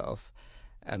myself.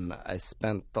 And I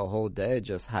spent the whole day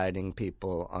just hiding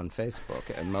people on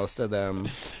Facebook. And most of them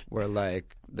were,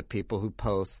 like, the people who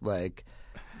post, like,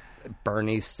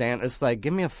 Bernie Sanders. It's like,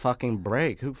 give me a fucking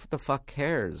break. Who the fuck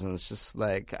cares? And it's just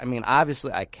like, I mean,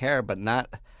 obviously I care, but not,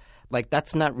 like,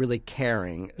 that's not really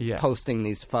caring. Yeah. Posting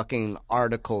these fucking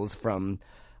articles from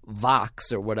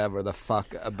Vox or whatever the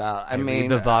fuck about. I mean, read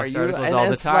the Vox articles all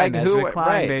the time. Like, Ezra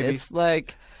Klein, baby. It's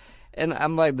like... And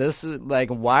I'm like, this is like,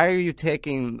 why are you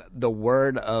taking the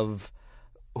word of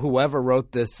whoever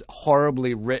wrote this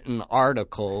horribly written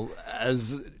article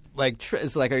as like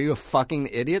is like, are you a fucking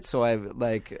idiot? So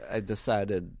I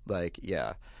decided like,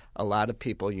 yeah, a lot of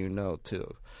people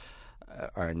too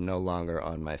are no longer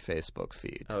on my Facebook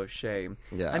feed. Oh, shame.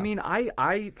 Yeah. I mean,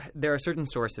 there are certain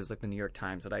sources like the New York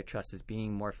Times that I trust as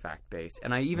being more fact-based.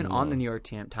 And I even on the New York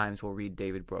Times will read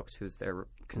David Brooks, who's their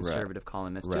conservative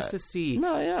columnist, just to see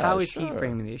how is he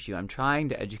framing the issue. I'm trying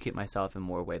to educate myself in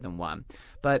more way than one.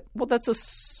 But well, that's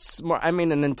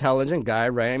an intelligent guy,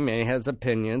 right? I mean, he has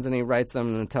opinions and he writes them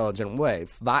in an intelligent way.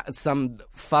 Some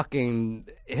fucking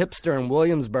hipster in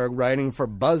Williamsburg writing for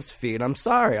BuzzFeed. I'm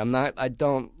sorry. I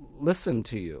don't listen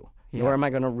to you, nor am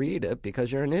I going to read it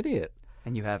because you're an idiot.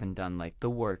 And you haven't done like the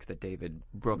work that David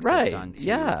Brooks has done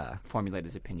to formulate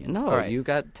his opinions. No, you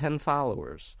got 10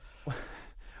 followers.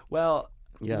 Well,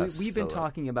 yes, we've been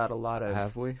talking about a lot of...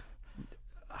 Have we?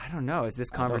 I don't know. Is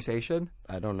this conversation?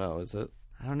 I don't know. Is it?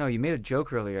 I don't know. You made a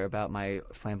joke earlier about my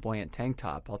flamboyant tank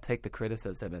top. I'll take the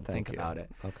criticism and think about it.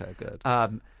 Okay, good.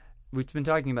 We've been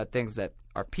talking about things that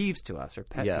are peeves to us or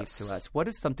pet peeves to us. What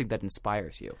is something that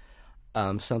inspires you?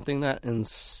 Something that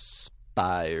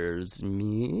inspires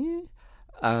me,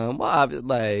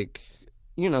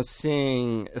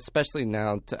 seeing, especially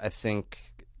now, I think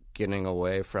getting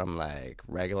away from like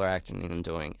regular acting and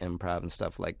doing improv and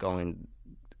stuff,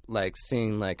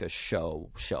 seeing like a show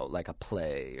like a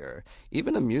play or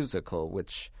even a musical,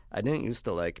 which I didn't used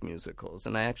to like musicals,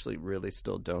 and I actually really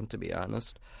still don't, to be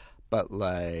honest. But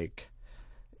like,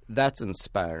 that's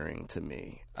inspiring to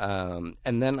me. And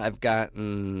then I've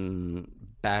gotten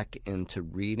back into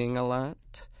reading a lot,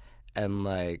 and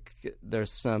like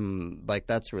there's some like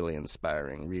that's really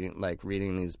inspiring.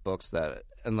 Reading these books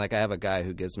and I have a guy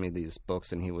who gives me these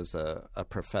books, and he was a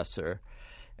professor,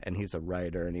 and he's a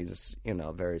writer, and he's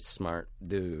a very smart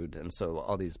dude, and so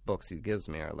all these books he gives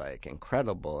me are like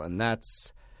incredible, and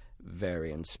that's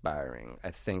very inspiring.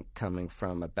 I think coming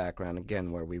from a background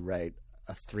again where we write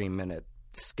a 3-minute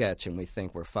sketch and we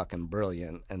think we're fucking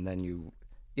brilliant, and then you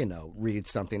read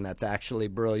something that's actually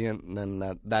brilliant, and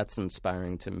then that's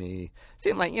inspiring to me.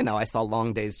 Seeing I saw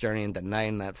Long Day's Journey into Night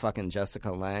and that fucking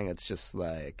Jessica Lange. It's just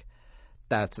like,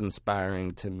 that's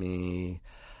inspiring to me.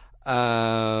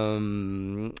 I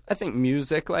think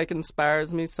music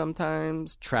inspires me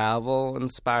sometimes. Travel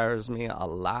inspires me a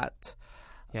lot.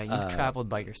 Yeah, you've traveled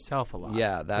by yourself a lot.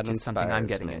 Yeah, that which is something I'm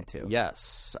getting me. into.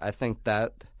 Yes, I think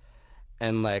that,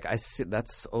 and I see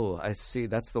that's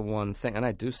the one thing, and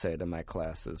I do say it in my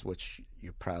classes, which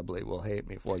you probably will hate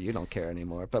me for. You don't care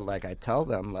anymore, but I tell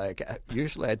them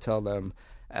usually I tell them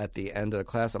at the end of the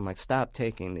class, I'm like, stop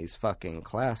taking these fucking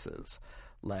classes.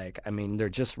 They're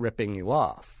just ripping you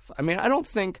off. I don't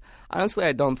think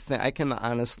I can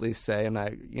honestly say, and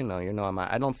I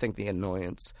don't think the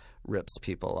annoyance rips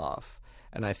people off.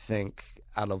 And I think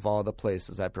out of all the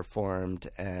places I performed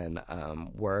and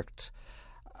worked,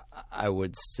 I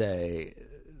would say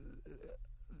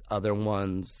other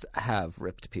ones have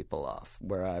ripped people off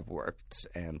where I've worked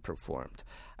and performed.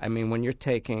 When you're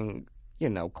taking,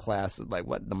 classes like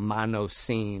the mono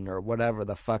scene or whatever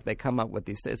the fuck they come up with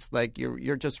these, it's like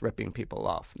you're just ripping people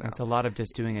off now. It's a lot of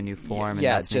just doing a new form.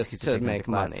 Yeah, and that's just to make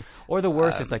money. Or the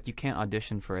worst is you can't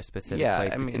audition for a specific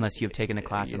place unless you've taken a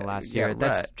class in the last year.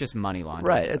 That's just money laundering.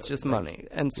 Right, it's just money.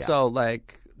 And so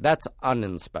that's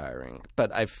uninspiring.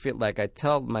 But I feel like I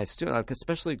tell my students,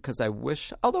 especially because I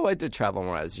wish, although I did travel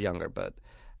when I was younger,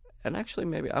 and actually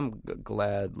maybe I'm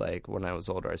glad when I was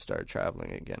older I started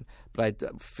traveling again. But I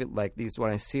feel like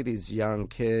when I see these young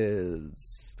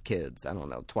kids, I don't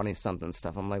know, 20-something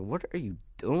stuff, I'm like, what are you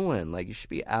doing? You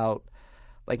should be out.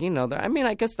 I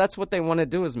guess that's what they want to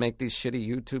do is make these shitty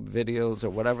YouTube videos or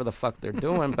whatever the fuck they're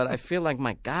doing. But I feel like,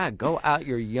 my God, go out.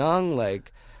 You're young.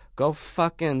 Go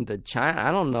fucking to China. I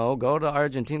don't know. Go to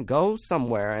Argentina. Go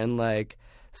somewhere and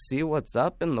see what's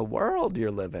up in the world you're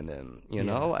living in. You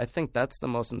know, I think that's the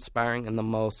most inspiring and the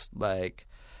most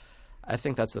I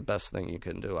think that's the best thing you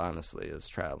can do. Honestly, is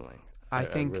traveling. I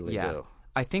really do.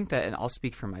 I think that, and I'll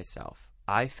speak for myself.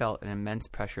 I felt an immense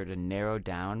pressure to narrow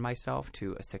down myself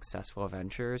to a successful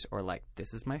ventures, or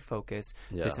this is my focus.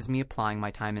 Yeah. This is me applying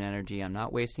my time and energy. I'm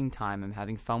not wasting time. I'm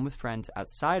having fun with friends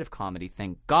outside of comedy.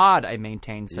 Thank God I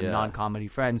maintained some non-comedy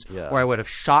friends, or I would have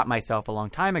shot myself a long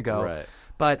time ago. Right.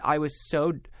 But I was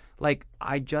so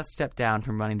I just stepped down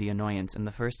from running The Annoyance, and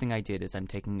the first thing I did is I'm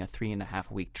taking a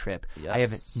 3.5-week trip. Yes. I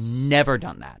have never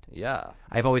done that. Yeah.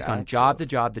 I've always gone job to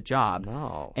job to job.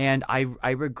 No. And I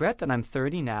regret that I'm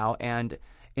 30 now, and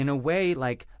in a way,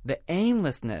 the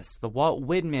aimlessness, the Walt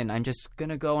Whitman, I'm just going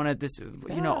to go on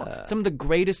some of the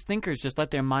greatest thinkers just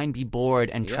let their mind be bored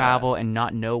and travel and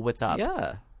not know what's up.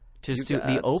 Yeah. Just to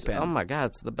be open. Oh my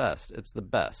God, it's the best. It's the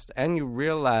best. And you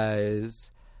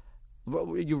realize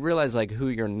like who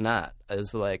you're not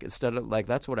is like, instead of like,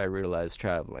 that's what I realized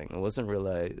traveling. It wasn't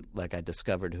really like I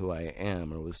discovered who I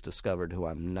am, or it was discovered who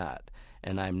I'm not.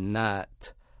 And I'm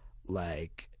not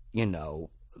like, you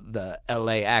know, the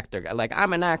LA actor guy. Like,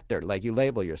 I'm an actor. Like, you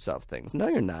label yourself things. No,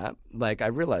 you're not. Like, I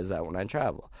realize that when I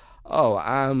travel. Oh,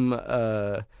 I'm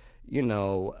you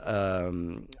know,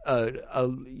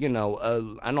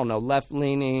 I don't know,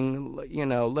 left-leaning, you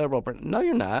know, liberal. No,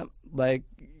 you're not. Like,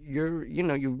 you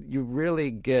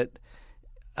really get,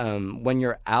 when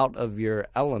you're out of your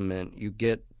element, you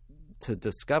get to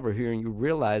discover who, and you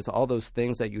realize all those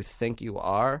things that you think you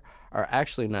are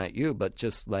actually not you, but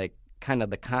just like kind of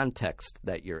the context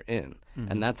that you're in.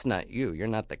 Mm-hmm. And that's not you. You're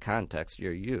not the context.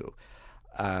 You're you.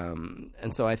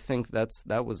 And so I think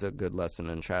that was a good lesson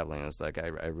in traveling. Is like I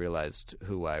realized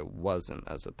who I wasn't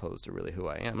as opposed to really who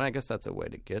I am. And I guess that's a way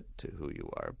to get to who you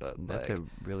are. But that's a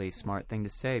really smart thing to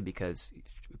say, because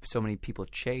so many people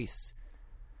chase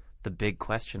the big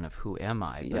question of who am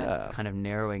I, but kind of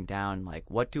narrowing down like,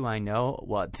 what do I know?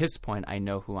 Well, at this point, I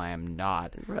know who I am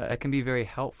not. Right. That can be very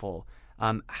helpful.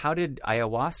 How did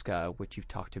ayahuasca, which you've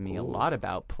talked to me a lot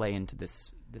about, play into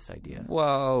this idea?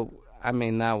 Well, I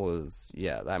mean, that was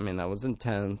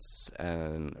intense,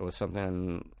 and it was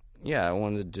something, I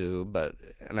wanted to do,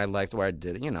 and I liked where I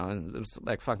did it, and it was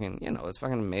like fucking, it was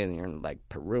fucking amazing. You're in like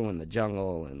Peru in the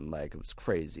jungle, and like, it was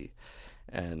crazy.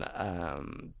 And,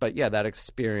 but yeah, that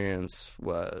experience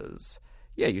was,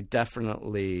 you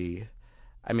definitely,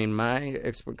 I mean,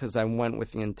 because I went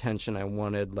with the intention, I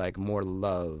wanted like more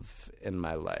love in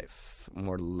my life.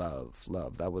 More love.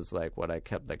 That was like what I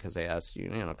kept, like, because they asked you,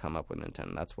 come up with an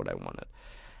intent. That's what I wanted.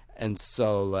 And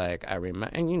so, like, I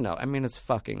remember, and I mean, it's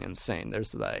fucking insane.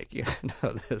 There's like,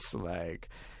 this like,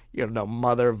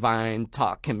 mother vine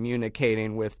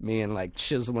communicating with me and like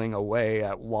chiseling away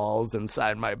at walls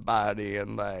inside my body,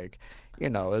 and like,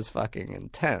 it was fucking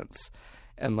intense.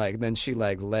 And like, then she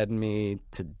like led me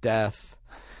to death,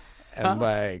 and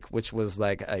like, which was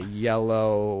like a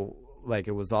yellow. Like,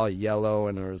 it was all yellow,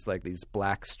 and there was, like, these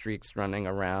black streaks running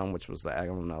around, which was, like, I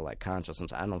don't know, like,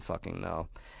 consciousness. I don't fucking know.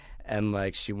 And,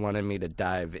 like, she wanted me to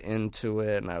dive into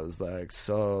it, and I was, like,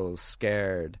 so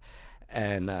scared.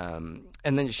 And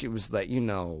then she was like,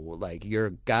 like, you're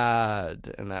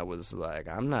God. And I was like,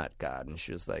 I'm not God. And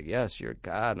she was like, yes, you're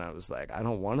God. And I was like, I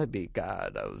don't want to be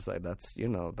God. I was like, that's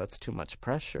too much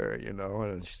pressure,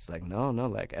 And she's like, no,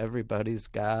 like, everybody's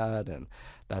God. And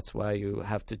that's why you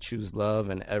have to choose love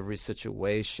in every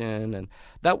situation. And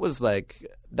that was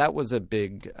a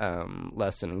big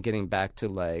lesson in getting back to,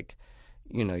 like,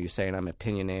 you're saying I'm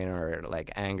opinionated or,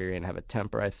 like, angry and have a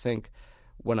temper. I think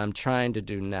what I'm trying to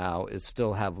do now is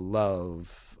still have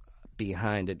love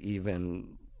behind it,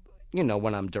 even,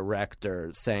 when I'm direct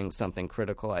or saying something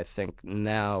critical. I think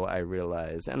now I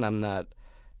realize, and I'm not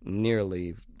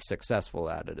nearly successful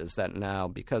at it, is that now,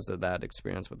 because of that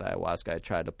experience with ayahuasca, I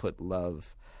try to put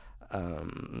love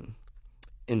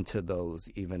into those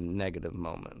even negative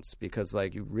moments. Because,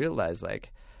 like, you realize,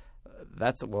 like,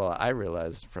 I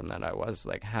realized from that I was,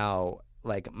 like, how,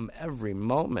 like, every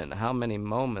moment, how many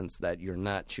moments that you're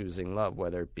not choosing love,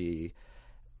 whether it be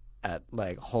at,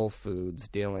 like, Whole Foods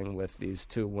dealing with these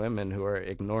two women who are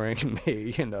ignoring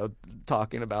me,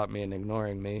 talking about me and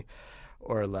ignoring me,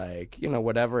 or, like,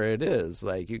 whatever it is.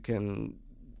 Like, you can,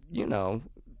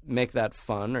 make that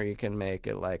fun, or you can make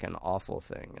it, like, an awful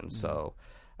thing. And so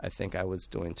I think I was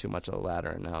doing too much of the latter,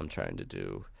 and now I'm trying to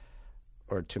do,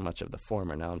 or too much of the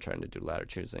former. Now I'm trying to do latter,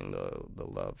 choosing the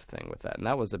love thing with that. And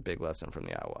that was a big lesson from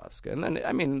the ayahuasca. And then,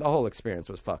 I mean, the whole experience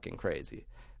was fucking crazy.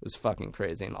 It was fucking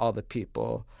crazy. And all the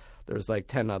people, there was like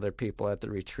 10 other people at the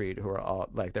retreat who were all,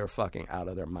 like, they were fucking out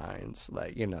of their minds.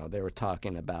 Like, they were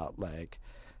talking about, like,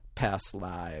 past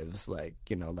lives, like,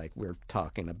 like we're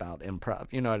talking about improv.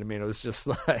 You know what I mean? It was just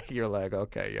like, you're like,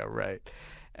 okay, yeah, right.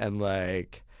 And,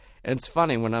 like, and it's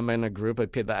funny, when I'm in a group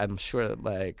of people, I'm sure that,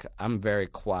 like, I'm very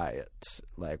quiet,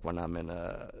 like, when I'm in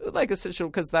a situation,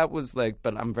 because that was, like,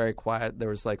 but I'm very quiet. There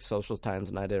was, like, social times,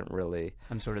 and I didn't really.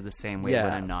 I'm sort of the same way when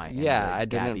I'm not. I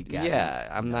didn't.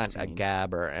 I'm not a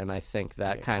gabber, and I think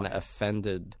that kind of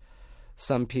offended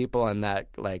some people, and that,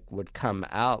 like, would come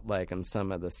out, like, in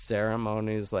some of the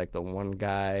ceremonies. Like, the one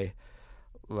guy,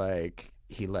 like,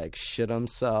 he, like, shit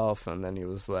himself, and then he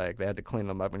was, like, they had to clean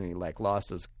him up, and he, like, lost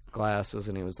his glasses,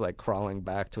 and he was, like, crawling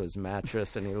back to his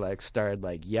mattress, and he, like, started,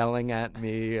 like, yelling at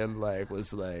me, and, like,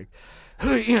 was like,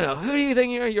 who do you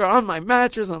think you're on my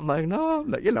mattress? And I'm like, no,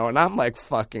 I'm not, and I'm, like,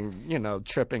 fucking,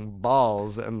 tripping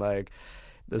balls, and, like,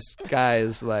 this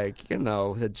guy's like,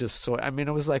 had just I mean,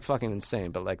 it was like fucking insane,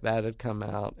 but like that had come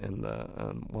out in the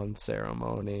one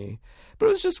ceremony. But it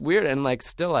was just weird, and like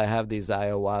still I have these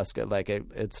ayahuasca, like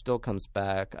it still comes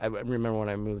back. I remember when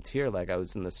I moved here, like I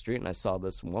was in the street and I saw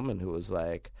this woman who was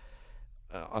like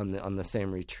on the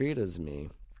same retreat as me.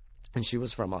 And she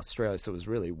was from Australia, so it was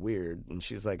really weird. And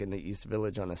she's like in the East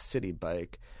Village on a city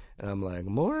bike. And I'm like,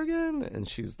 Morgan? And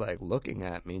she's like looking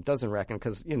at me. Doesn't reckon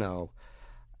because,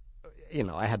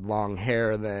 I had long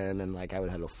hair then, and like I would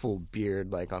have a full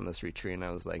beard like on this retreat. And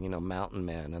I was like, mountain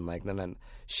man. And like then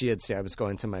she had seen I was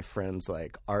going to my friend's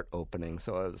like art opening.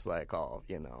 So I was like all,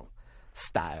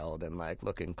 styled and like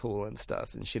looking cool and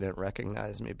stuff. And she didn't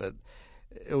recognize me. But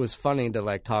it was funny to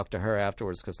like talk to her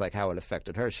afterwards because like how it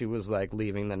affected her. She was like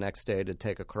leaving the next day to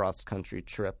take a cross country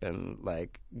trip, and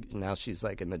like now she's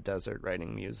like in the desert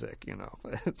writing music.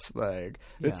 It's like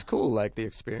it's cool, like the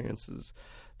experiences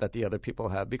that the other people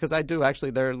have, because I do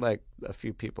actually. There are like a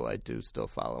few people I do still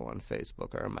follow on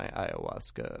Facebook or my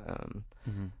ayahuasca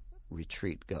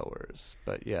retreat goers.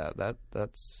 But yeah,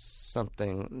 that's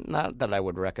something not that I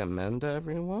would recommend to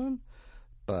everyone.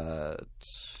 But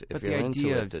if you're into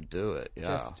it, to do it,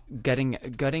 yeah. Just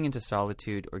getting into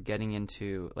solitude, or getting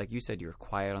into, like you said, you're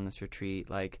quiet on this retreat.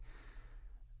 Like,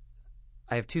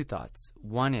 I have two thoughts.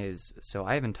 One is, so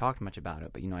I haven't talked much about it,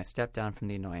 but I stepped down from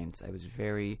the annoyance. I was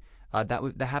very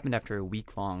that happened after a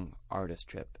week-long artist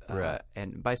trip, right?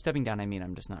 And by stepping down, I mean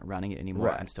I'm just not running it anymore.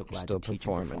 Right. I'm still glad to teach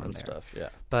and perform and there. Stuff, yeah.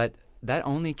 But that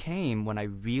only came when I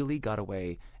really got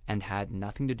away and had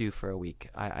nothing to do for a week.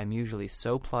 I'm usually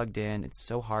so plugged in. It's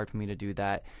so hard for me to do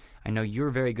that. I know you're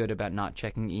very good about not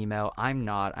checking email. I'm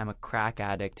not. I'm a crack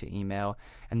addict to email.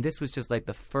 And this was just like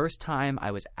the first time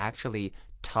I was actually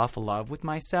tough love with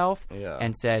myself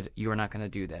and said, you're not going to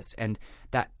do this. And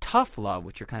that tough love,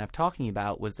 which you're kind of talking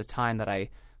about, was the time that I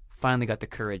finally got the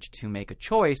courage to make a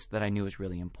choice that I knew was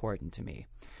really important to me.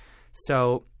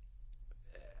 So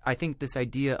I think this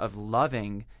idea of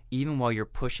loving, even while you're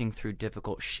pushing through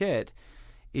difficult shit,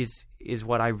 is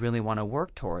what I really want to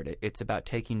work toward. It's about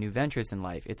taking new ventures in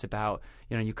life. It's about,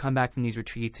 you come back from these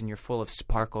retreats and you're full of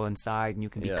sparkle inside, and you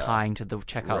can be kind to the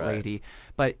checkout lady.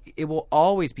 But it will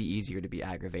always be easier to be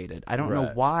aggravated. I don't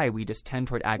know why we just tend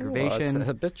toward aggravation. Well, it's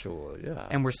habitual,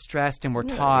 And we're stressed and we're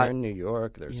taught. You're in New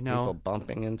York. There's people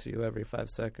bumping into you every 5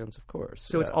 seconds, of course.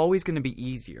 So it's always going to be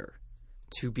easier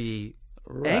to be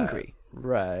angry.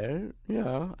 Right.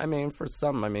 Yeah. I mean, for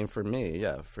some, for me,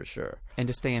 yeah, for sure. And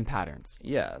to stay in patterns.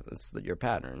 Yeah, that's your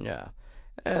pattern, yeah.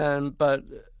 But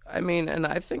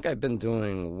I think I've been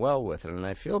doing well with it, and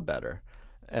I feel better.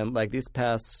 And like these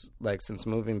past, like since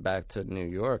moving back to New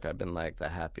York, I've been like the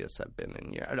happiest I've been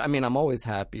in years. I'm always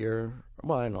happier.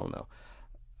 Well, I don't know.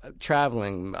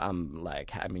 Traveling, I'm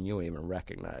like, you won't even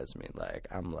recognize me. Like,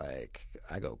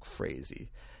 I go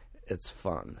crazy. It's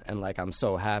fun, and like I'm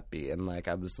so happy, and like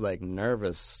I was like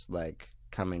nervous like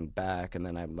coming back, and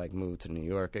then I like moved to New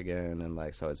York again, and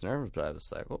like so I was nervous, but I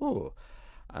was like, oh,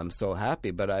 I'm so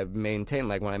happy. But I've maintained,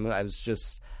 like when I moved,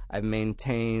 I've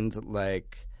maintained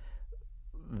like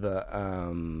the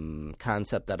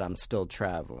concept that I'm still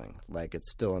traveling, like it's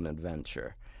still an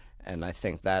adventure, and I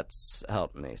think that's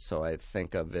helped me. So I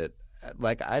think of it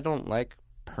like I don't like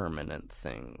permanent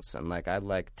things, and like I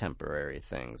like temporary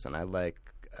things, and I like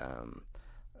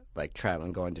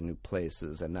traveling, going to new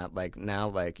places, and not like now,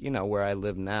 like where I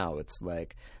live now, it's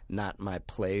like not my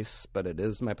place, but it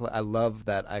is my place. I love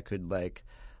that I could like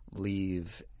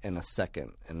leave in a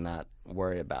second and not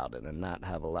worry about it, and not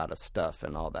have a lot of stuff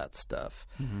and all that stuff.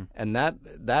 And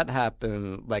that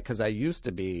happened like because I used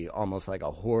to be almost like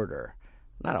a hoarder.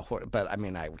 Not a hoarder, but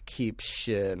I would keep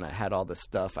shit, and I had all this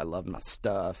stuff. I loved my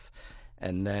stuff.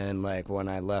 And then like when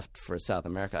I left for South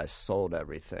America, I sold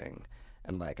everything.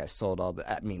 And like I sold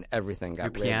everything. Your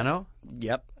piano?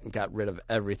 Yep, got rid of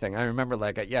everything. I remember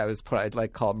I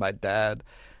like called my dad.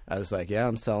 I was like, yeah,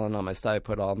 I'm selling all my stuff. I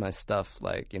put all my stuff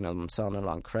I'm selling it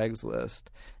on Craigslist.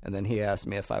 And then he asked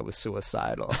me if I was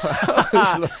suicidal.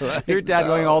 Like, your dad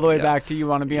going all the way back to you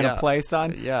want to be in a play,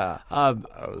 son? Yeah. I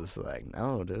was like,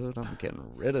 no, dude, I'm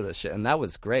getting rid of this shit. And that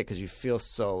was great because you feel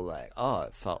so like, oh,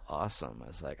 it felt awesome. I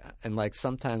was like, and like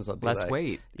sometimes I'll be let's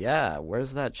wait. Yeah,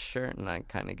 where's that shirt? And I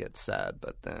kind of get sad,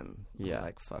 but then I'm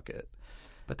like, fuck it.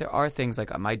 But there are things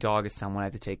like my dog is someone I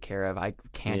have to take care of. I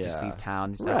can't just leave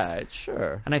town. Right,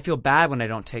 sure. And I feel bad when I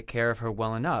don't take care of her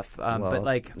well enough. But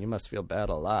like, you must feel bad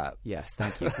a lot. Yes,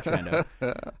 thank you,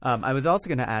 Bertrando. I was also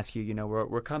going to ask you.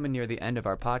 We're coming near the end of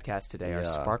our podcast today, our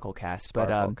Sparklecast. But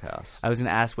I was going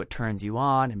to ask what turns you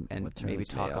on, and maybe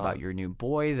talk about your new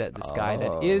boy, this guy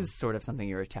that is sort of something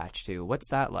you're attached to. What's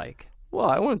that like? Well,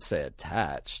 I wouldn't say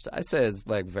attached. I say it's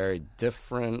like very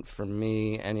different for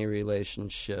me, any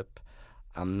relationship.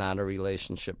 I'm not a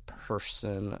relationship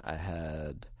person. I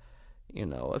had,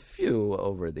 a few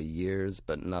over the years,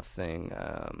 but nothing,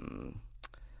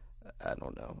 I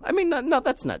don't know. I mean, no,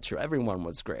 that's not true. Everyone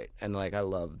was great. And, like, I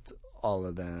loved all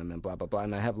of them and blah, blah, blah.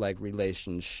 And I have, like,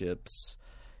 relationships,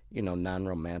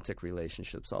 non-romantic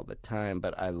relationships all the time.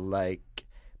 But I like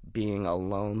being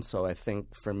alone. So I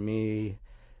think for me,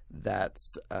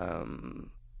 that's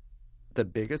the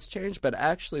biggest change. But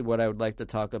actually what I would like to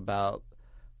talk about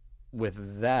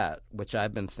with that, which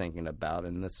I've been thinking about,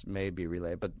 and this may be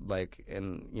related, but like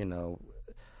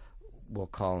we'll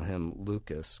call him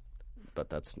Lucas, but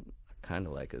that's kind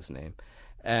of like his name.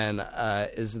 And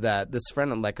is that this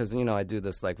friend, like, because, I do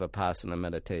this, like, Vipassana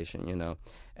meditation,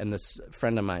 and this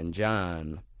friend of mine,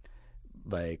 John,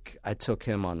 like, I took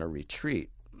him on a retreat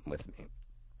with me,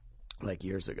 like,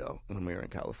 years ago when we were in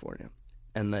California.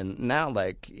 And then now,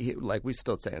 like, we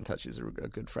still stay in touch. He's a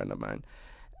good friend of mine.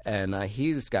 And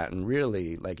he's gotten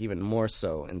really, like, even more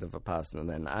so into Vipassana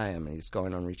than I am. And he's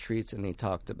going on retreats, and he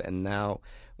talked about, and now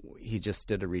he just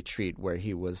did a retreat where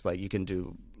he was, like, you can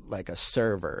do, like, a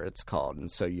server, it's called. And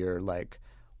so you're, like,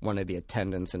 one of the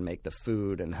attendants and make the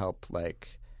food and help,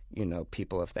 like,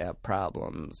 people if they have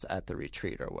problems at the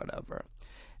retreat or whatever.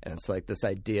 And it's, like, this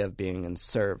idea of being in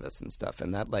service and stuff.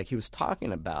 And that, like, he was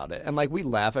talking about it. And, like, we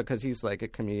laugh at, because he's, like, a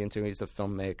comedian, too. He's a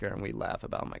filmmaker. And we laugh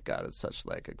about, oh, my God, it's such,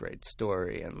 like, a great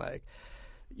story. And, like,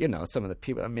 some of the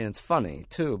people, I mean, it's funny,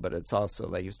 too. But it's also,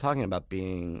 like, he was talking about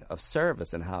being of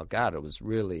service and how, God, it was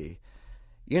really,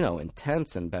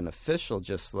 intense and beneficial.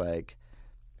 Just, like,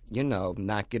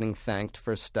 not getting thanked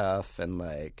for stuff and,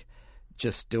 like,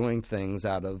 just doing things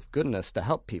out of goodness to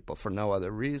help people for no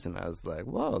other reason. I was like,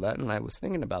 whoa, and I was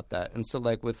thinking about that. And so,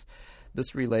 like, with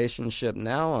this relationship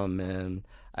now I'm in,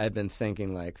 I've been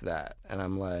thinking like that. And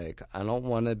I'm like, I don't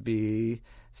want to be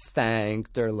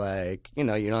thanked or, like, you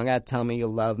don't got to tell me you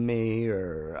love me,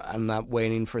 or I'm not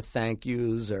waiting for thank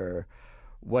yous or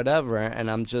whatever.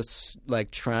 And I'm just, like,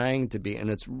 trying to be,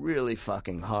 and it's really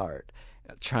fucking hard.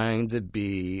 Trying to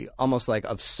be almost like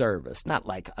of service, not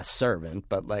like a servant,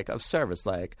 but like of service.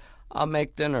 Like, I'll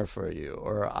make dinner for you,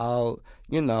 or I'll,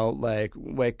 like,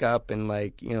 wake up and,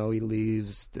 like, he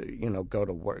leaves to, go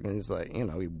to work, and he's like,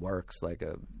 he works like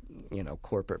a,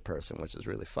 corporate person, which is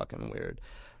really fucking weird.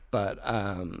 But,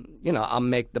 I'll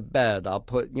make the bed, I'll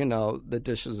put, the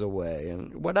dishes away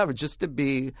and whatever, just to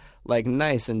be, like,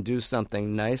 nice and do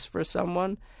something nice for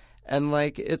someone. And,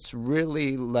 like, it's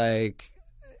really, like,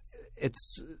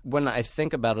 it's when I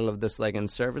think about it of this, like, in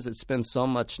service, it's been so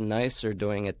much nicer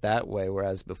doing it that way.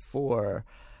 Whereas before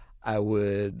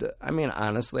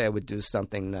honestly, I would do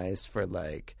something nice for,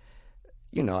 like,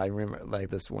 I remember,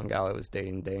 like, this one gal I was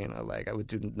dating, Dana, like, I would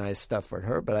do nice stuff for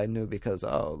her, but I knew because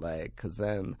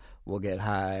then we'll get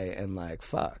high and, like,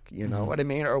 fuck, you know what I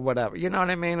mean? Or whatever, you know what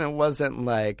I mean? It wasn't,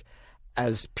 like,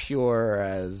 as pure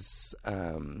as,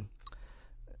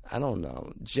 I don't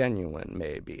know, genuine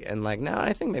maybe. And, like, now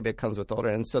I think maybe it comes with older.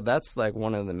 And so that's, like,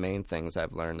 one of the main things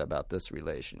I've learned about this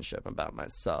relationship, about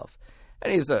myself.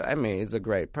 And he's a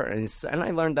great person. And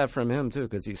I learned that from him, too,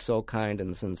 because he's so kind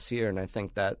and sincere. And I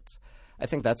think that's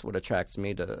what attracts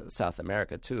me to South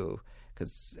America, too.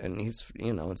 And he's,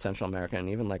 in Central America, and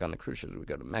even, like, on the cruise ships, we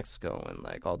go to Mexico and,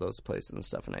 like, all those places and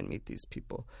stuff, and I meet these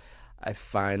people. I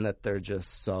find that they're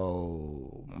just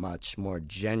so much more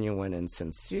genuine and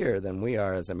sincere than we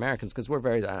are as Americans, because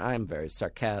I'm very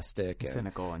sarcastic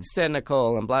and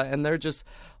cynical and blah, and they're just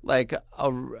like,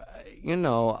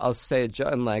 I'll say a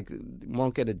joke and, like,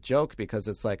 won't get a joke because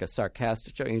it's like a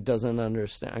sarcastic joke. He doesn't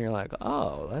understand. And you're like,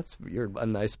 oh, you're a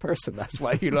nice person. That's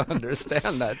why you don't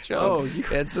understand that joke.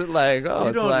 It's like, oh,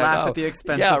 you don't laugh at the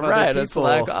expense of other people. It's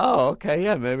like, oh, okay,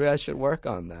 yeah, maybe I should work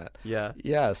on that.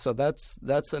 Yeah. So that's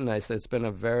a nice. It's been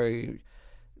a very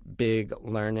big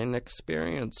learning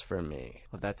experience for me.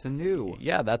 Well, that's a new.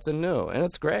 Yeah, that's a new, and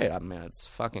it's great. I mean, it's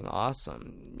fucking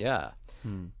awesome. Yeah.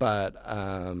 But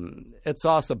it's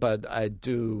also, but I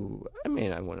do,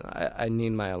 I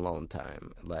need my alone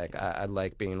time. Like, I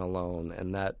like being alone,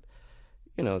 and that,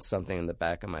 is something in the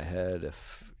back of my head.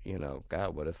 If,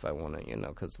 God, what if I want to,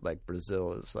 because, like,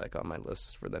 Brazil is, like, on my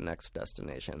list for the next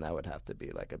destination. That would have to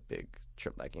be, like, a big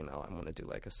trip. Like, I want to do,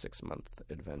 like, a 6-month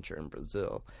adventure in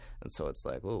Brazil. And so it's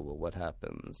like, oh, well, what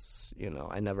happens?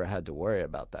 I never had to worry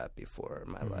about that before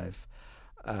in my life.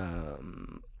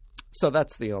 So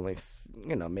that's the only,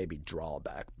 maybe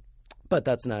drawback. But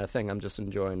that's not a thing. I'm just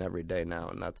enjoying every day now,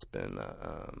 and that's been,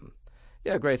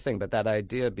 a great thing. But that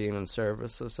idea of being in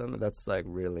service of something, that's, like,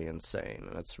 really insane.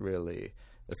 And it's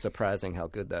surprising how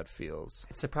good that feels.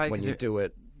 It's surprising when you do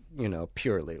it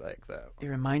purely like that. It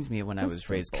reminds me of when I was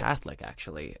raised simple. Catholic,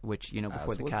 actually, which, before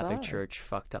As the was Catholic I. Church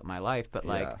fucked up my life. But,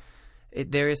 Yeah.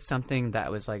 there is something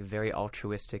that was, very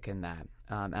altruistic in that.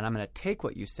 And I'm going to take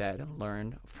what you said and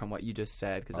learn from what you just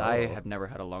said, because I have never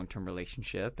had a long-term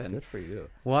relationship. And Good for you.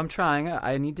 Well, I'm trying.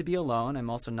 I need to be alone. I'm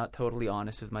also not totally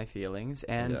honest with my feelings.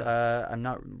 And I'm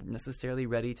not necessarily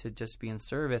ready to just be in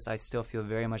service. I still feel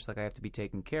very much like I have to be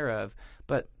taken care of.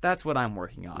 But that's what I'm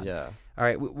working on. Yeah. All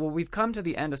right. Well, we've come to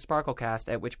the end of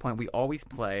Sparklecast, at which point I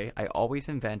always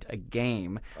invent a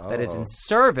game that is in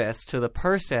service to the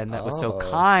person that was so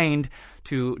kind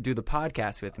to do the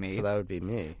podcast with me. So that would be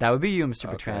me. That would be you, Mr.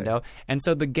 Bertrando. And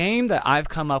so the game that I've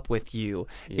come up with you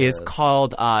is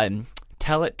called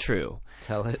Tell It True.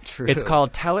 Tell it true. It's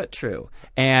called Tell It True.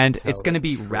 And it's going to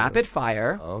be true. rapid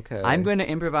fire. Okay. I'm going to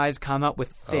improvise, come up with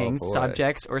things, boy.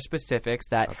 subjects, or specifics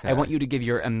that I Okay. want you to give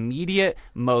your immediate,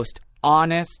 most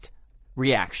honest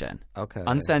reaction. Okay.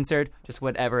 Uncensored, just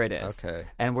whatever it is. Okay.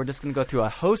 And we're just going to go through a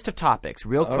host of topics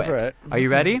real quick. All right. Are you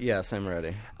ready? Yes, I'm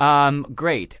ready.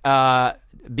 Great.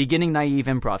 Beginning naive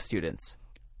improv students.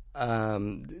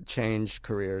 Change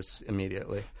careers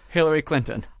immediately. Hillary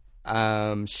Clinton.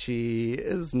 She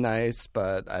is nice,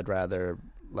 but I'd rather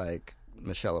like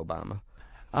Michelle Obama.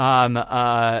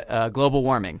 Global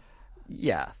warming.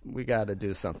 Yeah, we got to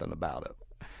do something about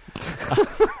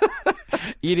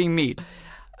it. Eating meat.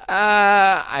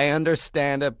 I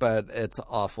understand it, but it's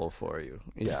awful for you.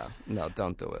 Yeah, no,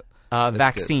 don't do it. It's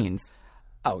Vaccines. good.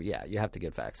 Oh yeah, you have to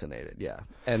get vaccinated. Yeah,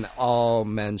 and all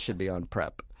men should be on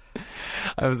PrEP.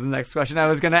 That was the next question I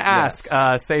was going to ask.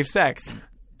 Yes. Safe sex.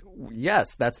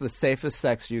 Yes, that's the safest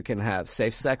sex you can have.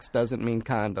 Safe sex doesn't mean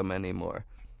condom anymore.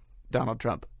 Donald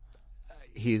Trump.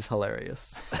 He's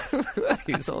hilarious.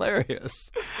 He's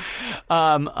hilarious.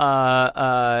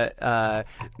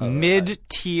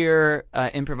 Mid-tier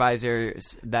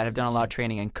improvisers that have done a lot of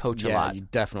training and coach a Yeah, lot. you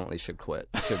definitely should quit.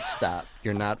 You should stop.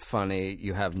 You're not funny.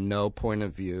 You have no point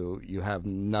of view. You have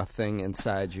nothing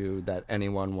inside you that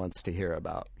anyone wants to hear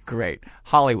about. Great.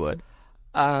 Hollywood.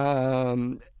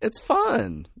 It's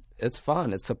fun. It's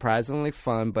fun. It's surprisingly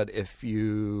fun, but if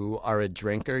you are a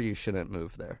drinker, you shouldn't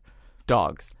move there.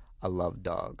 Dogs. I love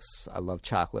dogs. I love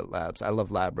chocolate labs. I love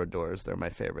Labradors. They're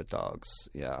my favorite dogs.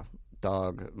 Yeah.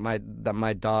 Dog. My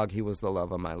dog, he was the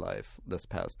love of my life. This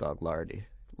past dog, Lardy.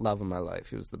 Love of my life.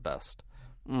 He was the best.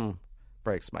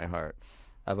 Breaks my heart.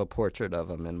 I have a portrait of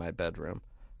him in my bedroom.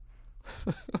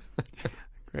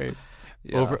 Great.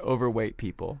 Yeah. Overweight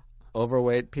people.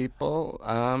 Overweight people,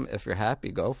 if you're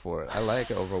happy, go for it. I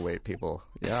like overweight people.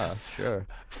 Yeah, sure.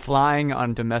 Flying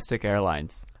on domestic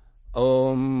airlines.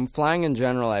 Flying in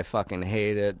general, I fucking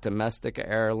hate it. Domestic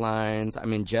airlines, I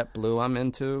mean, JetBlue I'm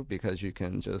into because you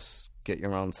can just get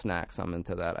your own snacks. I'm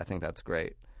into that. I think that's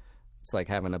great. It's like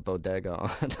having a bodega on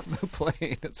the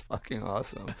plane. It's fucking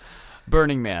awesome.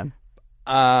 Burning Man.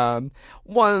 I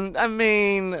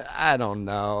don't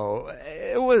know.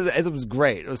 It was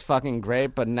great. It was fucking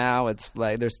great, but now it's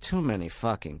like there's too many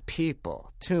fucking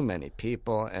people. Too many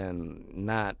people and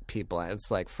not people. It's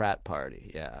like frat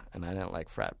party, yeah. And I didn't like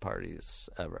frat parties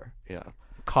ever, yeah.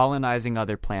 Colonizing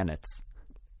other planets.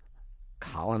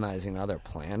 Colonizing other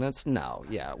planets? No,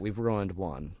 yeah, we've ruined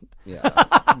one. Yeah.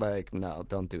 Like, no,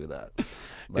 don't do that.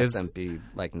 Let them be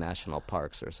like national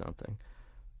parks or something.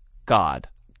 God.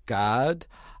 God,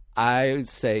 I would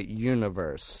say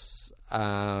universe.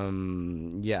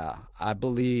 Yeah, I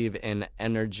believe in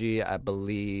energy. I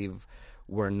believe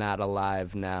we're not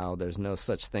alive now. There's no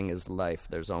such thing as life.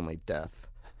 There's only death.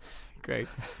 Great.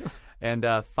 And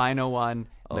final one,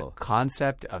 the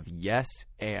concept of yes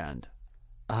and.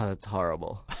 Oh, that's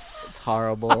horrible. It's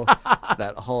horrible.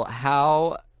 That whole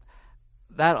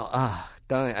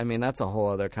that's a whole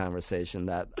other conversation,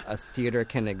 that a theater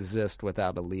can exist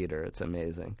without a leader. It's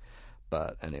amazing.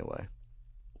 But anyway.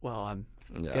 Well, I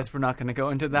guess we're not going to go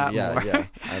into that more. Yeah,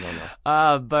 I don't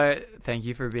know. But thank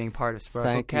you for being part of Sparklecast.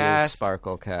 Thank you,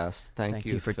 Sparklecast. Thank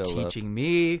you for Philip. teaching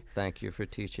me. Thank you for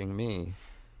teaching me.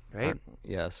 Great.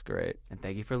 Yes, great. And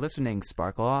thank you for listening.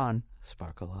 Sparkle on.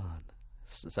 Sparkle on.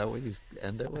 Is that what you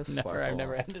end it with? I've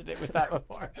never ended it with that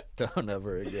before. Don't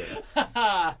ever again.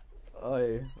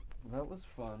 Oy, that was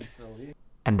fun, Philly.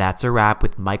 And that's a wrap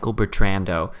with Michael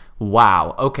Bertrando.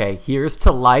 Wow. Okay, here's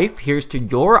to life. Here's to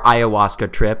your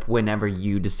ayahuasca trip whenever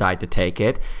you decide to take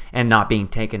it, and not being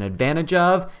taken advantage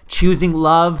of, choosing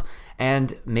love,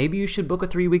 and maybe you should book a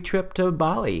 3-week trip to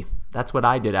Bali. That's what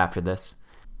I did after this.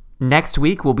 Next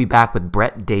week, we'll be back with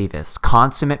Brett Davis,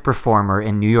 consummate performer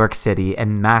in New York City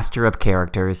and master of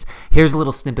characters. Here's a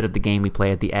little snippet of the game we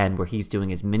play at the end where he's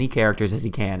doing as many characters as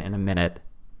he can in a minute.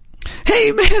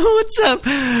 Hey, man, what's up?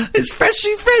 It's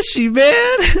Freshy,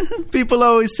 man. People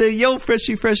always say, yo,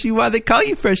 Freshy. Why they call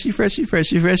you Freshy?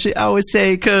 I always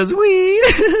say, cause weed.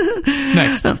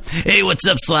 Next. Hey, what's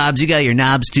up, slobs? You got your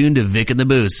knobs tuned to Vic and the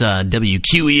Moose on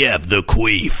WQEF, The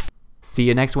Queef. See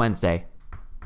you next Wednesday.